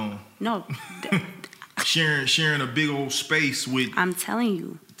to sit on. No. sharing a big old space with. I'm telling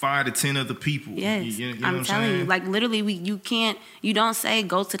you. 5 to 10 other people. Yes, you know I'm telling you. Literally, you don't say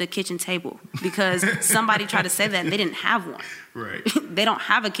go to the kitchen table because somebody tried to say that and they didn't have one. Right. They don't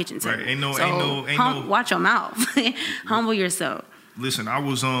have a kitchen table. Right. Ain't no. Watch your mouth. Humble yourself. Listen, I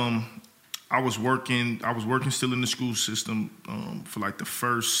was working still in the school system for the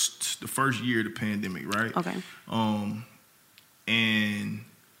first year of the pandemic, right? Okay. And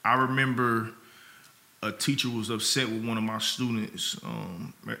I remember a teacher was upset with one of my students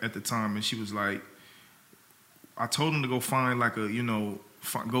at the time, and she was like, I told him to go find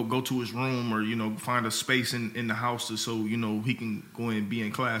go to his room or find a space in the house so he can go in and be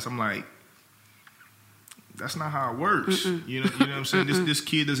in class. I'm like, that's not how it works. You know what I'm saying? This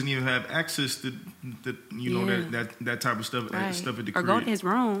kid doesn't even have access to that type of stuff. Right. Stuff at the or crib. Go to his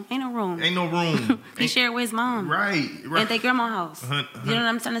room. Ain't no room. He shared with his mom. Right. At their grandma's house. You know what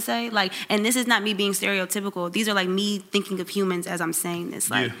I'm trying to say? And this is not me being stereotypical. These are me thinking of humans as I'm saying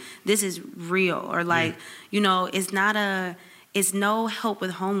this. This is real. Or it's no help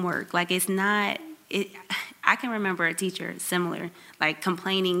with homework. It's not. I can remember a teacher similar,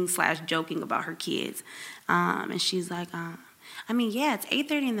 complaining / joking about her kids. And she's like, it's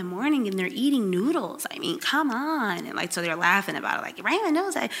 8:30 in the morning and they're eating noodles. Come on. And so they're laughing about it. Raymond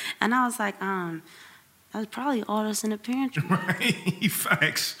knows that. And I was like, that was probably all that's in the pantry. Right.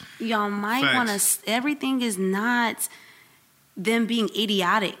 Facts. Y'all might want to, everything is not them being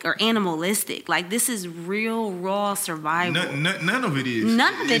idiotic or animalistic. This is real, raw survival. None of it is.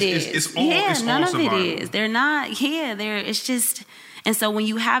 None of it is. It's all none of survival. it is. They're not, it's just, and so when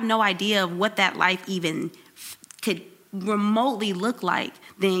you have no idea of what that life even could remotely look like,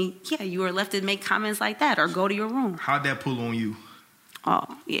 then you are left to make comments like that or go to your room. How'd that pull on you? Oh,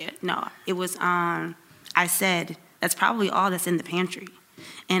 yeah, no. It was, I said, that's probably all that's in the pantry.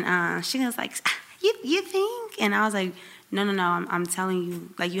 And she was like, you think? And I was like, no, I'm telling you,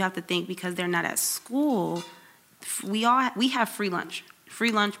 you have to think because they're not at school. We have free lunch,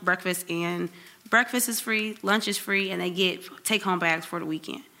 breakfast, and breakfast is free, lunch is free, and they get take-home bags for the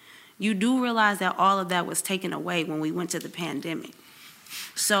weekend. You do realize that all of that was taken away when we went to the pandemic.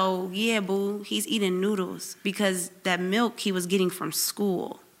 So, boo, he's eating noodles because that milk he was getting from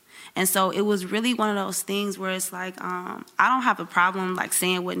school. And so it was really one of those things where it's I don't have a problem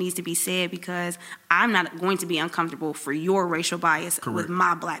saying what needs to be said because I'm not going to be uncomfortable for your racial bias with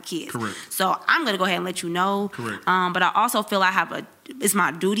my black kids. Correct. So I'm going to go ahead and let you know. Correct. But I also feel it's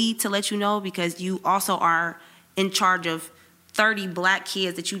my duty to let you know because you also are in charge of 30 black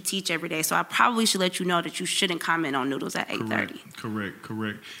kids that you teach every day. So I probably should let you know that you shouldn't comment on noodles at 8:30.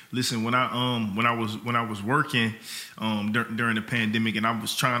 Correct. Listen, when I was working during the pandemic, and I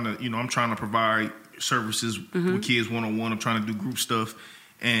was trying to, I'm trying to provide services with kids one-on-one. I'm trying to do group stuff,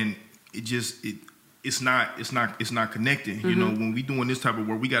 and it's not connecting. When we doing this type of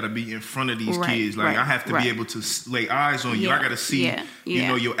work, we got to be in front of these kids. I have to be able to lay eyes on you. I got to see,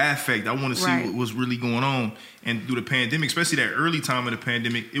 your affect. I want to see what's really going on. And through the pandemic, especially that early time of the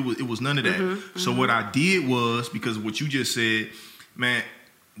pandemic, it was none of that. So what I did was, because of what you just said, man,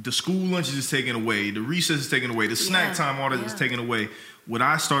 the school lunches is taken away, the recess is taken away, the snack time, all that is taken away. What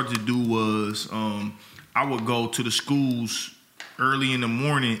I started to do was I would go to the schools early in the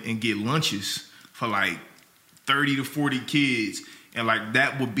morning and get lunches for 30 to 40 kids, and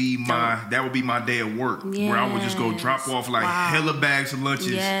that would be my day of work, where I would just go drop off hella bags of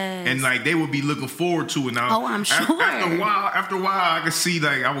lunches, and they would be looking forward to it. Now, I'm sure. After a while, I could see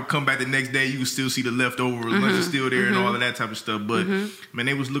I would come back the next day, you would still see the leftover lunch is still there and all of that type of stuff. But man,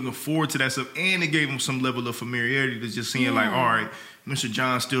 they was looking forward to that stuff, and it gave them some level of familiarity to just seeing all right, Mr.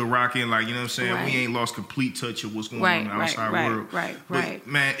 John's still rocking, you know what I'm saying? We ain't lost complete touch of what's going on in the outside world. But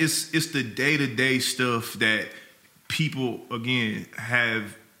man, it's the day-to-day stuff that people, again,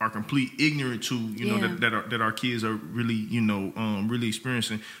 are complete ignorant to, that our kids are really, really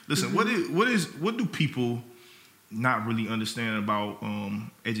experiencing. Listen, what do people not really understanding about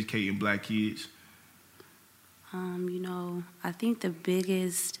educating Black kids? I think the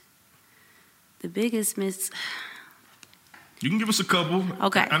biggest miss. You can give us a couple.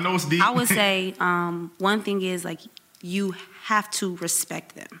 Okay. I know it's deep. I would say one thing is like you have to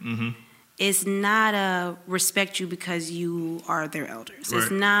respect them. Mm-hmm. It's not a respect you because you are their elders. Right.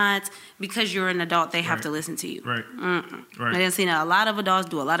 It's not because you're an adult they have Right. to listen to you. Right. Mm-mm. Right. I've seen a lot of adults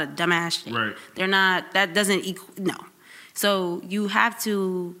do a lot of dumbass shit. Right. They're not. That doesn't equal. No. So you have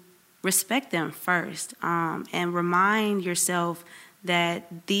to respect them first, and remind yourself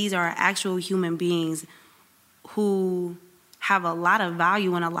that these are actual human beings who have a lot of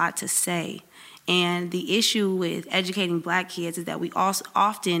value and a lot to say. And the issue with educating Black kids is that we also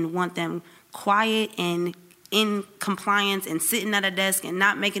often want them quiet and in compliance and sitting at a desk and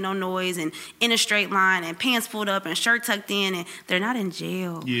not making no noise and in a straight line and pants pulled up and shirt tucked in, and they're not in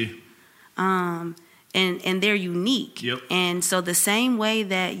jail. Yeah. And they're unique. Yep. And so the same way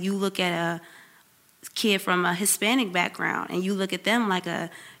that you look at a kid from a Hispanic background and you look at them like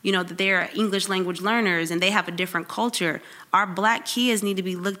that they're English language learners and they have a different culture, our Black kids need to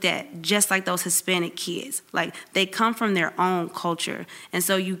be looked at just like those Hispanic kids. Like, they come from their own culture. And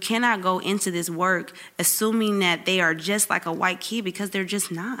so you cannot go into this work assuming that they are just like a white kid, because they're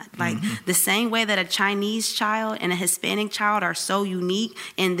just not. Like, the same way that a Chinese child and a Hispanic child are so unique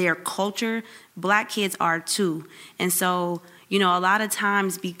in their culture, Black kids are too. And so, a lot of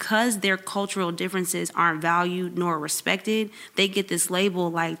times, because their cultural differences aren't valued nor respected, they get this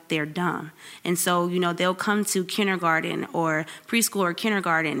label like they're dumb. And so, they'll come to kindergarten or preschool or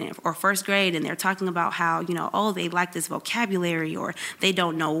kindergarten or first grade, and they're talking about how, they lack this vocabulary, or they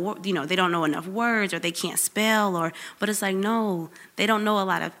don't know, they don't know enough words, or they can't spell, but it's like, no, they don't know a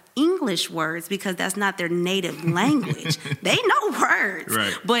lot of English words because that's not their native language. They know words,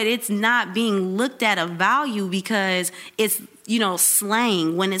 right. But it's not being looked at of value because it's,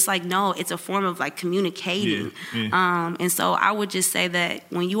 slang, when it's like, no, it's a form of like communicating. Yeah. And so I would just say that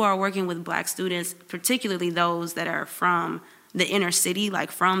when you are working with Black students, particularly those that are from the inner city, like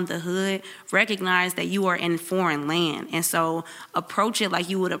from the hood, recognize that you are in foreign land. And so approach it like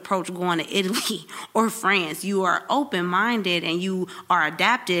you would approach going to Italy or France. You are open-minded and you are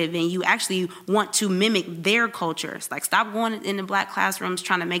adaptive and you actually want to mimic their cultures. Like, stop going into Black classrooms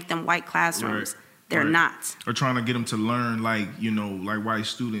trying to make them white classrooms. Right. They're right. not. Or trying to get them to learn like white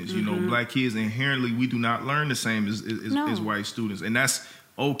students. Black kids, inherently, we do not learn the same as white students. And that's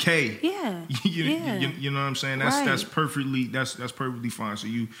okay. Yeah. You know what I'm saying? That's perfectly fine. So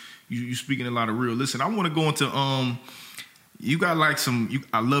you speaking a lot of real. Listen, I want to go into you got like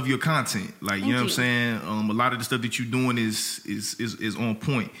I love your content. Like, you know what I'm saying? A lot of the stuff that you're doing is on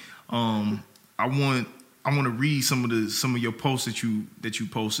point. I want to read some of your posts that you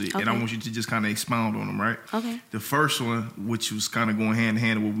posted, and I want you to just kind of expound on them, right? Okay. The first one, which was kind of going hand in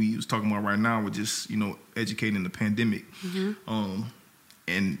hand with what we was talking about right now, with just educating the pandemic. Mm-hmm.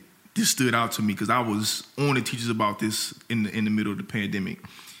 And this stood out to me because I was on the teachers about this in the middle of the pandemic.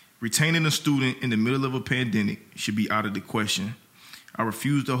 Retaining a student in the middle of a pandemic should be out of the question. I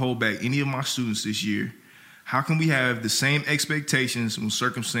refuse to hold back any of my students this year. How can we have the same expectations when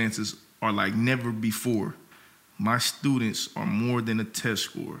circumstances are like never before? My students are more than a test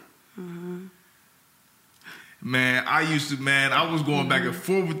score. Mm-hmm. Man, I was going back and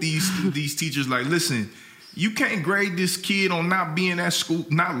forth with these teachers. Like, listen, you can't grade this kid on not being at school,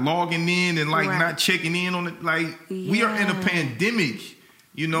 not logging in, and not checking in on it. Like, we are in a pandemic.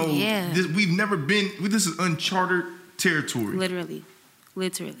 We've never been. This is uncharted territory. Literally.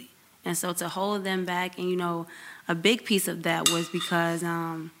 And so to hold them back, and a big piece of that was because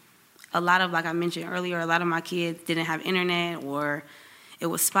a lot of, like I mentioned earlier, a lot of my kids didn't have internet, or it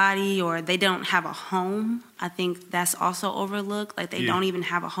was spotty, or they don't have a home. I think that's also overlooked. Like, they don't even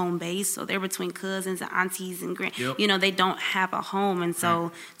have a home base. So they're between cousins and aunties and they don't have a home. And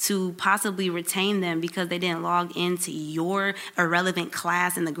so to possibly retain them because they didn't log into your irrelevant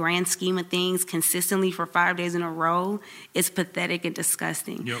class in the grand scheme of things consistently for 5 days in a row is pathetic and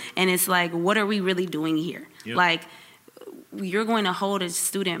disgusting. Yep. And it's like, what are we really doing here? Yep. Like, you're going to hold a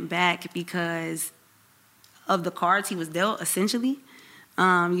student back because of the cards he was dealt, essentially.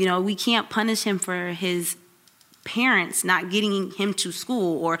 We can't punish him for his parents not getting him to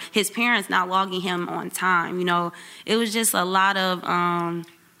school or his parents not logging him on time. It was just a lot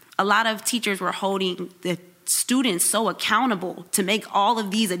of teachers were holding the students so accountable to make all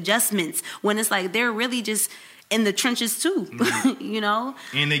of these adjustments when it's like they're really just in the trenches too, you know.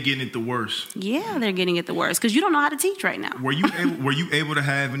 And they're getting it the worst. Yeah, they're getting it the worst because you don't know how to teach right now. Were you able to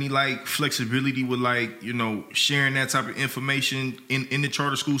have any like flexibility with like, you know, sharing that type of information in the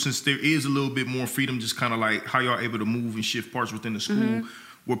charter school, since there is a little bit more freedom, just kind of like how y'all able to move and shift parts within the school?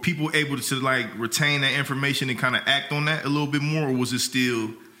 Were people able to like retain that information and kind of act on that a little bit more, or was it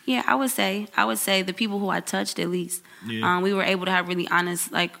still? Yeah, I would say the people who I touched, at least, we were able to have really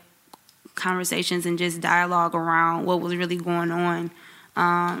honest like conversations and just dialogue around what was really going on.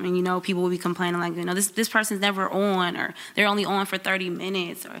 And, you know, people would be complaining like, you know, this person's never on, or they're only on for 30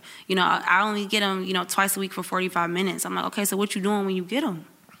 minutes, or, you know, I only get them, you know, twice a week for 45 minutes. I'm like, okay, so what you doing when you get them?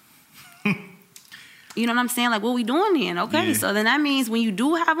 You know what I'm saying? Like, what we doing then? Okay, so then that means when you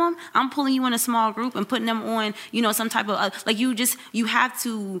do have them, I'm pulling you in a small group and putting them on, you know, some type of, like, you have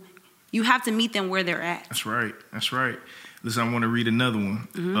to meet them where they're at. That's right. Listen, I want to read another one.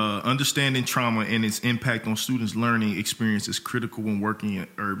 Understanding trauma and its impact on students' learning experience is critical when working in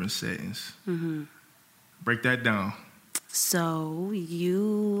urban settings. Break that down. So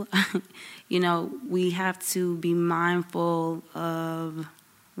you know, we have to be mindful of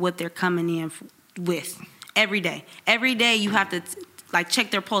what they're coming in with every day. Every day you have to like check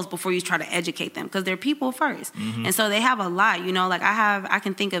their pulse before you try to educate them, because they're people first. And so they have a lot, you know, like I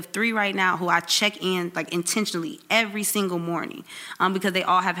can think of 3 right now who I check in like intentionally every single morning, because they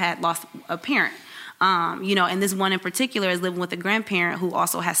all have had lost a parent. You know, and this one in particular is living with a grandparent who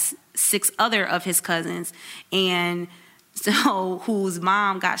also has 6 other of his cousins, and so whose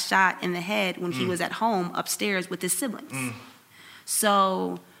mom got shot in the head when he was at home upstairs with his siblings.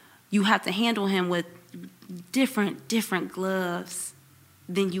 So you have to handle him with different gloves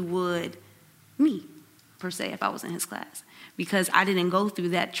than you would me, per se, if I was in his class, because I didn't go through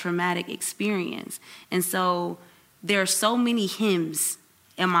that traumatic experience. And so there are so many hymns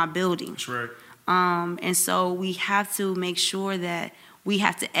in my building. That's right. And so we have to make sure that we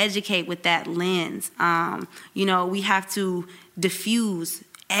have to educate with that lens. You know, we have to diffuse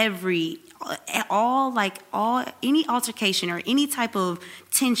any altercation or any type of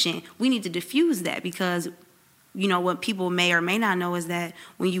tension. We need to diffuse that, because, you know, what people may or may not know is that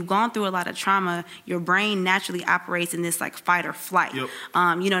when you've gone through a lot of trauma, your brain naturally operates in this like fight or flight. You know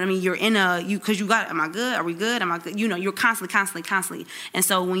what I mean? You're in because you got, am I good? Are we good? Am I good? You know, you're constantly. And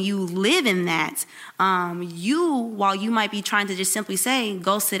so when you live in that, while you might be trying to just simply say,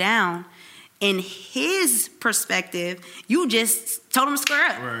 go sit down, in his perspective, you just told him to square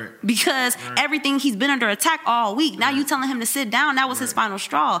up. Right. Because everything, he's been under attack all week. Now you telling him to sit down, that was his final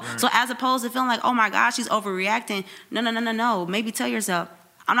straw. So as opposed to feeling like, oh my gosh, she's overreacting, no. Maybe tell yourself,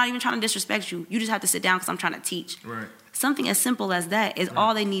 I'm not even trying to disrespect you. You just have to sit down because I'm trying to teach. Right. Something as simple as that is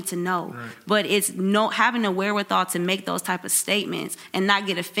all they need to know. But it's having the wherewithal to make those type of statements and not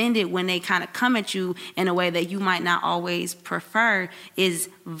get offended when they kind of come at you in a way that you might not always prefer is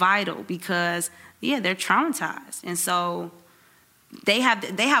vital, because they're traumatized. And so they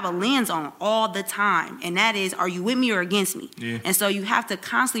have a lens on all the time, and that is, are you with me or against me? And so you have to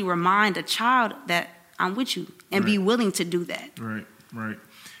constantly remind a child that I'm with you and be willing to do that. Right.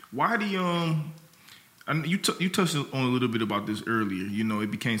 Why do you touched on a little bit about this earlier. You know,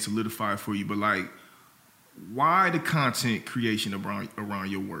 it became solidified for you, but like, why the content creation around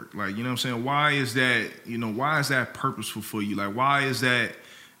your work? Like, you know what I'm saying? Why is that purposeful for you? Like, why is that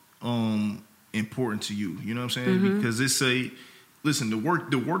important to you? You know what I'm saying? Because listen, the work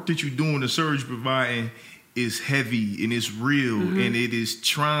that you're doing, the service providing, is heavy and it's real and it is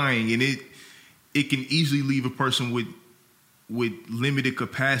trying, and it can easily leave a person with limited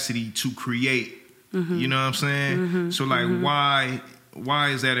capacity to create. You know what I'm saying? So like, why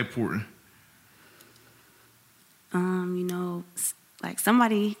is that important? You know, like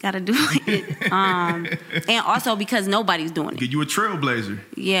somebody got to do it. And also because nobody's doing it. You a trailblazer.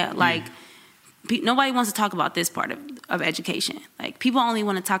 Yeah, like nobody wants to talk about this part of education. Like, people only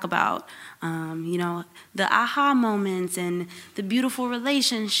want to talk about, you know, the aha moments and the beautiful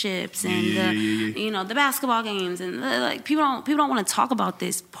relationships and you know, the basketball games, and like people don't want to talk about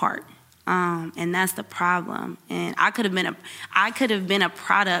this part. And that's the problem. And I could have been a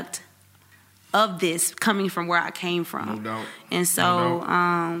product of this coming from where I came from. No doubt. And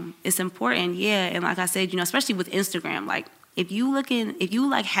so it's important, And like I said, you know, especially with Instagram, like if you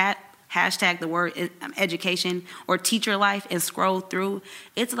hashtag the word education or teacher life and scroll through,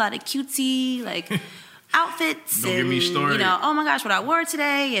 it's a lot of cutesy like outfits. Don't get me started. You know, oh my gosh, what I wore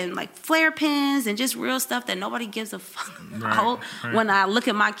today, and like flare pins and just real stuff that nobody gives a fuck about. When I look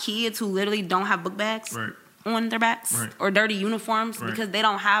at my kids who literally don't have book bags on their backs or dirty uniforms because they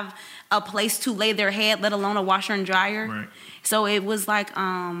don't have a place to lay their head, let alone a washer and dryer. So it was like,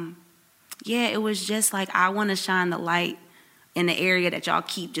 Yeah, it was just like, I want to shine the light in the area that y'all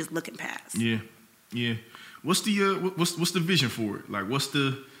keep just looking past. Yeah, yeah. What's the vision for it? Like, what's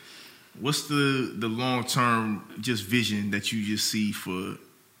the long term just vision that you just see for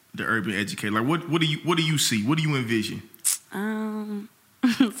the urban educator? Like, what do you see? What do you envision?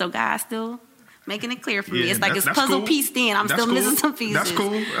 So God still making it clear for me. Yeah, It's like it's puzzle cool. pieced in. I'm That's still cool. missing some pieces. That's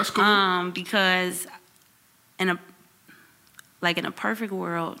cool. That's cool. Because in a perfect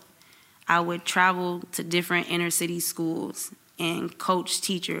world, I would travel to different inner city schools and coach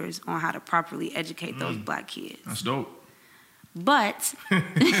teachers on how to properly educate those Black kids. That's dope. But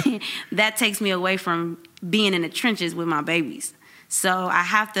that takes me away from being in the trenches with my babies. So I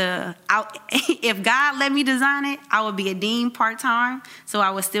have to, if God let me design it, I would be a dean part-time. So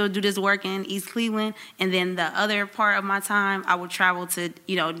I would still do this work in East Cleveland. And then the other part of my time, I would travel to,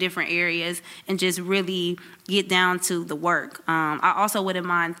 different areas and just really get down to the work. I also wouldn't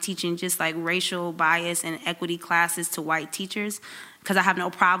mind teaching just like racial bias and equity classes to white teachers, because I have no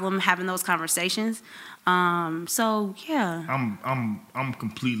problem having those conversations. So yeah, I'm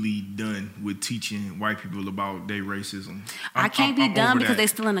completely done with teaching white people about their racism. I can't be done because they're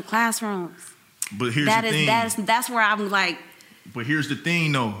still in the classrooms. But here's the thing. That's where I'm like. But here's the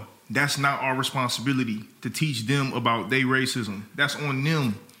thing, though. That's not our responsibility to teach them about their racism. That's on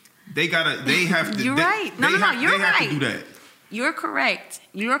them. They have to. You're right. No, you're right. They have to do that.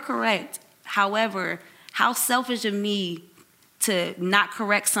 You're correct. However, how selfish of me to not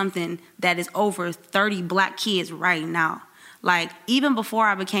correct something that is over 30 Black kids right now. Like, even before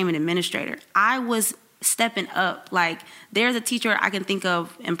I became an administrator, I was stepping up. Like, there's a teacher I can think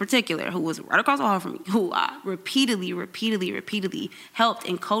of in particular who was right across the hall from me, who repeatedly helped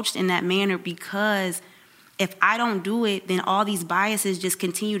and coached in that manner, because if I don't do it, then all these biases just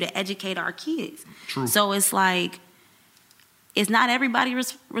continue to educate our kids. True. So it's like, it's not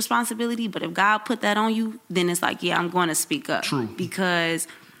everybody's responsibility, but if God put that on you, then it's like, yeah, I'm going to speak up. True. Because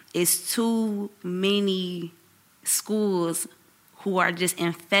it's too many schools who are just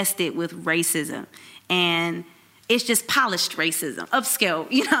infested with racism. And it's just polished racism,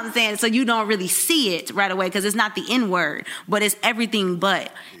 upscale, you know what I'm saying? So you don't really see it right away because it's not the N word, but it's everything but.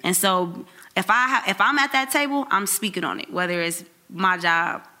 And so if I'm at that table, I'm speaking on it, whether it's my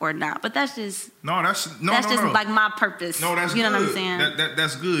job or not. But that's just like my purpose. No, that's you know good. What I'm saying?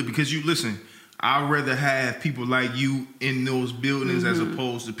 That's good, because you listen. I'd rather have people like you in those buildings as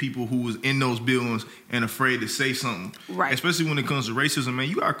opposed to people who was in those buildings and afraid to say something. Right. Especially when it comes to racism, man.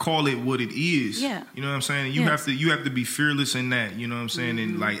 You gotta call it what it is. Yeah. You know what I'm saying? You have to be fearless in that. You know what I'm saying?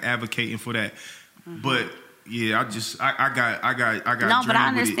 And like advocating for that. But yeah, I got. No, but I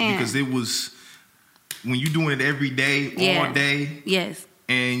with understand, it because it was when you doing it every day, all day. Yes.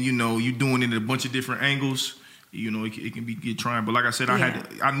 And you're doing it in a bunch of different angles. It can get trying. But like I said,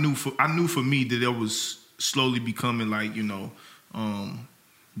 I knew for me that it was slowly becoming like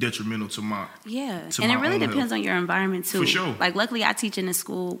detrimental to my and it really depends on your environment too. For sure. Like, luckily, I teach in a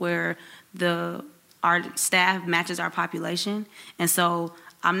school where our staff matches our population, and so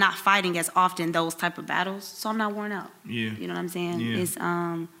I'm not fighting as often those type of battles. So I'm not worn out. Yeah. You know what I'm saying? Yeah. It's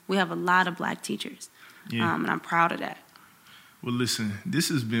we have a lot of Black teachers. Yeah. And I'm proud of that. Well, listen, this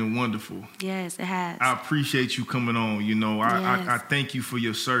has been wonderful. Yes, it has. I appreciate you coming on. I thank you for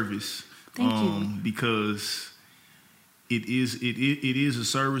your service. Thank you. Because it is a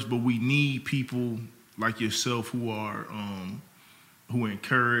service, but we need people like yourself who are who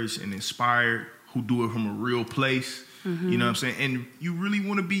encourage and inspired, who do it from a real place. You know what I'm saying? And you really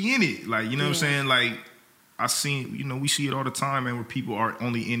want to be in it. Like, you know what I'm saying? Like, we see it all the time, man, where people are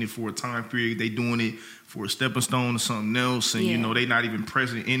only in it for a time period. They doing it for a stepping stone or something else, and they not even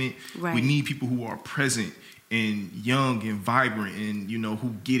present in it. Right. We need people who are present and young and vibrant and who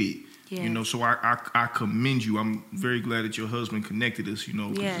get it. Yeah. So I commend you. I'm very glad that your husband connected us. Thank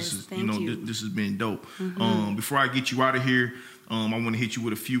you. This has been dope. Before I get you out of here, I want to hit you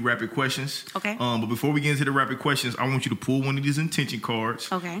with a few rapid questions. Okay. But before we get into the rapid questions, I want you to pull one of these intention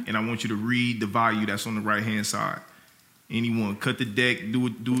cards. Okay. And I want you to read the value that's on the right hand side. Anyone, cut the deck, do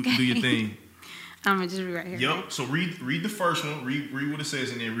your thing. I'm gonna just read right here. Yep. Right? So read the first one. Read what it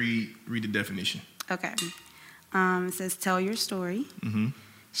says, and then read the definition. Okay. It says, tell your story.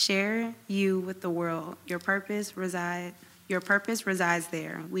 Share you with the world. Your purpose resides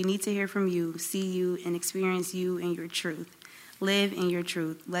there. We need to hear from you, see you, and experience you in your truth. Live in your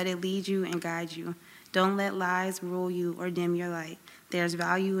truth. Let it lead you and guide you. Don't let lies rule you or dim your light. There's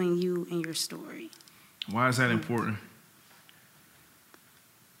value in you and your story. Why is that important?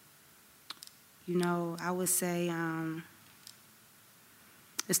 I would say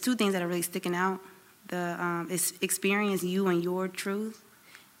there's two things that are really sticking out. It's experience you and your truth,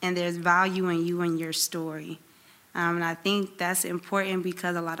 and there's value in you and your story. And I think that's important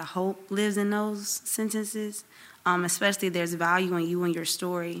because a lot of hope lives in those sentences, especially there's value in you and your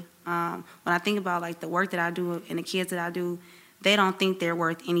story. When I think about like the work that I do and the kids that I do, they don't think they're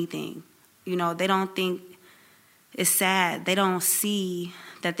worth anything. You know, they don't think, it's sad, they don't see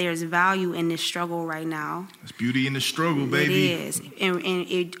that there's value in this struggle right now. There's beauty in the struggle, baby. It is. And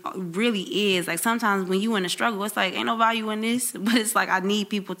it really is. Like sometimes when you in a struggle, it's like, ain't no value in this. But it's like, I need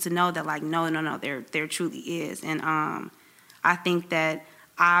people to know that like, no, there truly is. And I think that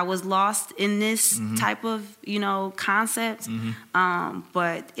I was lost in this type of, concept.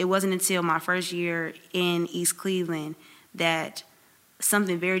 But it wasn't until my first year in East Cleveland that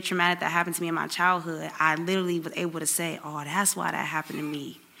something very traumatic that happened to me in my childhood, I literally was able to say, oh, that's why that happened to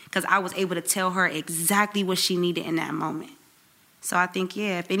me. Because I was able to tell her exactly what she needed in that moment. So I think,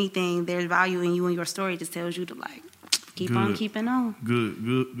 yeah, if anything, there's value in you and your story. It just tells you to, like, keep on keeping on.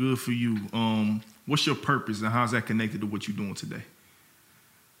 Good for you. What's your purpose and how's that connected to what you're doing today?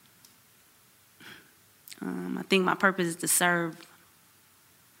 I think my purpose is to serve.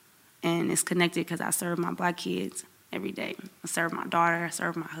 And it's connected because I serve my Black kids every day. I serve my daughter. I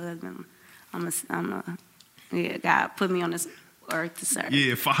serve my husband. God put me on this earth to serve.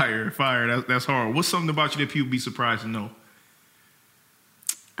 Yeah, fire. That's hard. What's something about you that people be surprised to know?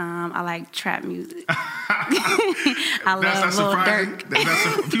 I like trap music. I love Lil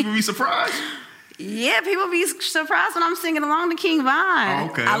Durk. People be surprised? Yeah, people be surprised when I'm singing along to King Von. Oh,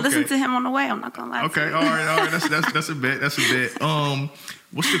 okay. I listen to him on the way. I'm not gonna lie. Okay, all right. That's a bet.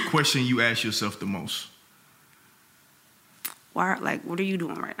 What's the question you ask yourself the most? What are you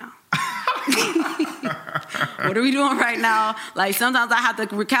doing right now? What are we doing right now? Like, sometimes I have to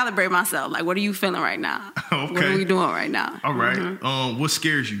recalibrate myself. Like, what are you feeling right now? Okay. What are we doing right now? All right. What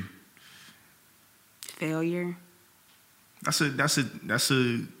scares you? Failure. That's a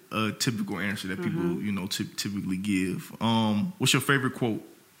typical answer that people, typically give. What's your favorite quote?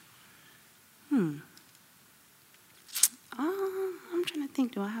 I'm trying to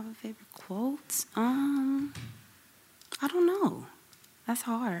think. Do I have a favorite quote? I don't know. That's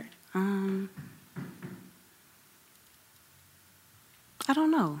hard. I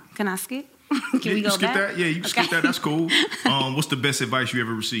don't know. Can I skip? Can we go skip back? That? Yeah, you can skip that. That's cool. What's the best advice you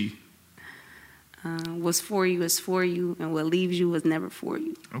ever received? What's for you is for you, and what leaves you was never for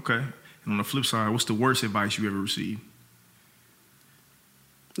you. Okay. And on the flip side, what's the worst advice you ever received?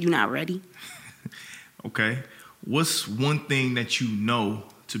 You're not ready. Okay. What's one thing that you know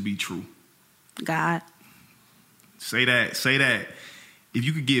to be true? God. Say that. If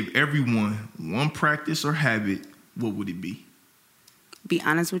you could give everyone one practice or habit, what would it be? Be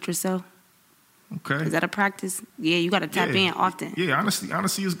honest with yourself. Okay. Is that a practice? Yeah, you got to tap in often. Yeah,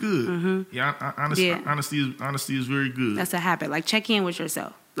 honesty is good. Mm-hmm. Yeah, honesty is very good. That's a habit. Like, check in with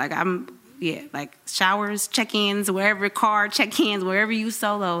yourself. Like, like showers, check-ins, wherever, car check-ins, wherever you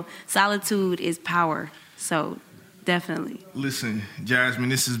solo. Solitude is power. So, definitely. Listen, Jasmyn,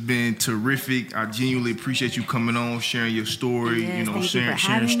 this has been terrific. I genuinely appreciate you coming on, sharing your story,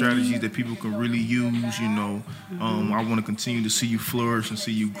 sharing strategies that people can really use, I want to continue to see you flourish and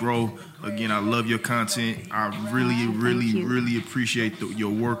see you grow. Again, I love your content. I really appreciate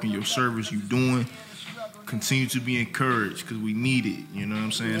your work and your service you're doing. Continue to be encouraged because we need it. You know what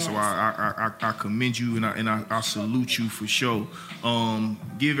I'm saying? Yes. So I commend you and I salute you for sure.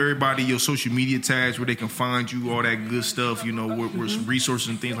 Give everybody your social media tags where they can find you, all that good stuff. Where resources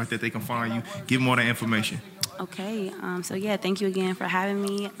and things like that they can find you. Give them all that information. Okay. Thank you again for having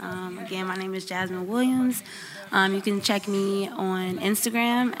me. Again, my name is Jasmyn Williams. You can check me on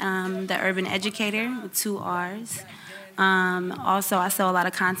Instagram, The Urban Educator with 2 R's. Also, I sell a lot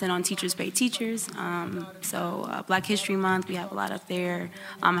of content on Teachers Pay Teachers. Black History Month, we have a lot up there.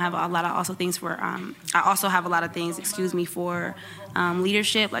 I have a lot of also things for, I also have a lot of things, for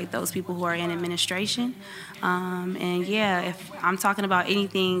leadership, like those people who are in administration. If I'm talking about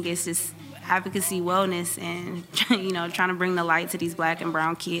anything, it's just advocacy, wellness, and, trying to bring the light to these Black and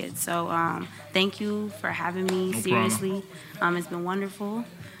brown kids. So thank you for having me. Seriously. It's been wonderful.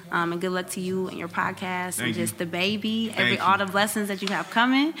 And good luck to you and your podcast and just the baby, all the blessings that you have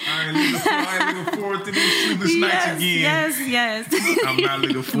coming. I ain't looking forward to these sleepless nights again. Yes. I'm not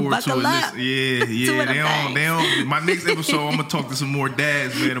looking forward to it. Yeah. They don't. My next episode, I'm gonna talk to some more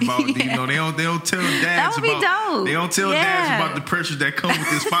dads, man, about they don't tell dads that would be dope. They don't tell dads about the pressures that come with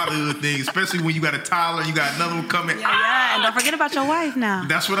this fatherhood thing, especially when you got a toddler, you got another one coming. Yeah, and don't forget about your wife now.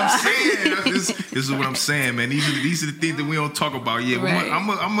 That's what I'm saying. This is what I'm saying, man. These are the things that we don't talk about. Yeah, right.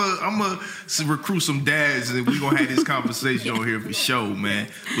 I'm gonna recruit some dads and we're gonna have this conversation on here for sure, man.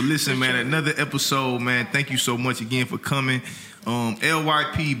 But listen, man, another episode, man. Thank you so much again for coming.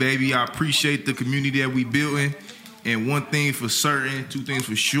 LYP, baby, I appreciate the community that we building. And one thing for certain, two things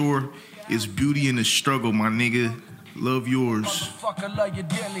for sure, is beauty in the struggle, my nigga. Love yours. Motherfucker, love you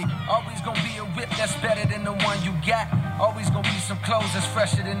dearly. Always gonna be a whip that's better than the one you got. Always gonna be some clothes that's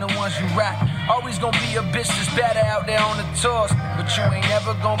fresher than the ones you rock. Always gonna be a bitch that's better out there on the tours. But you ain't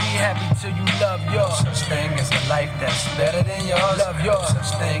never gonna be happy till you love yours. Such thing as a life that's better than yours. Love yours.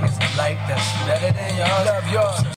 Such thing as a life that's better than yours. Love yours.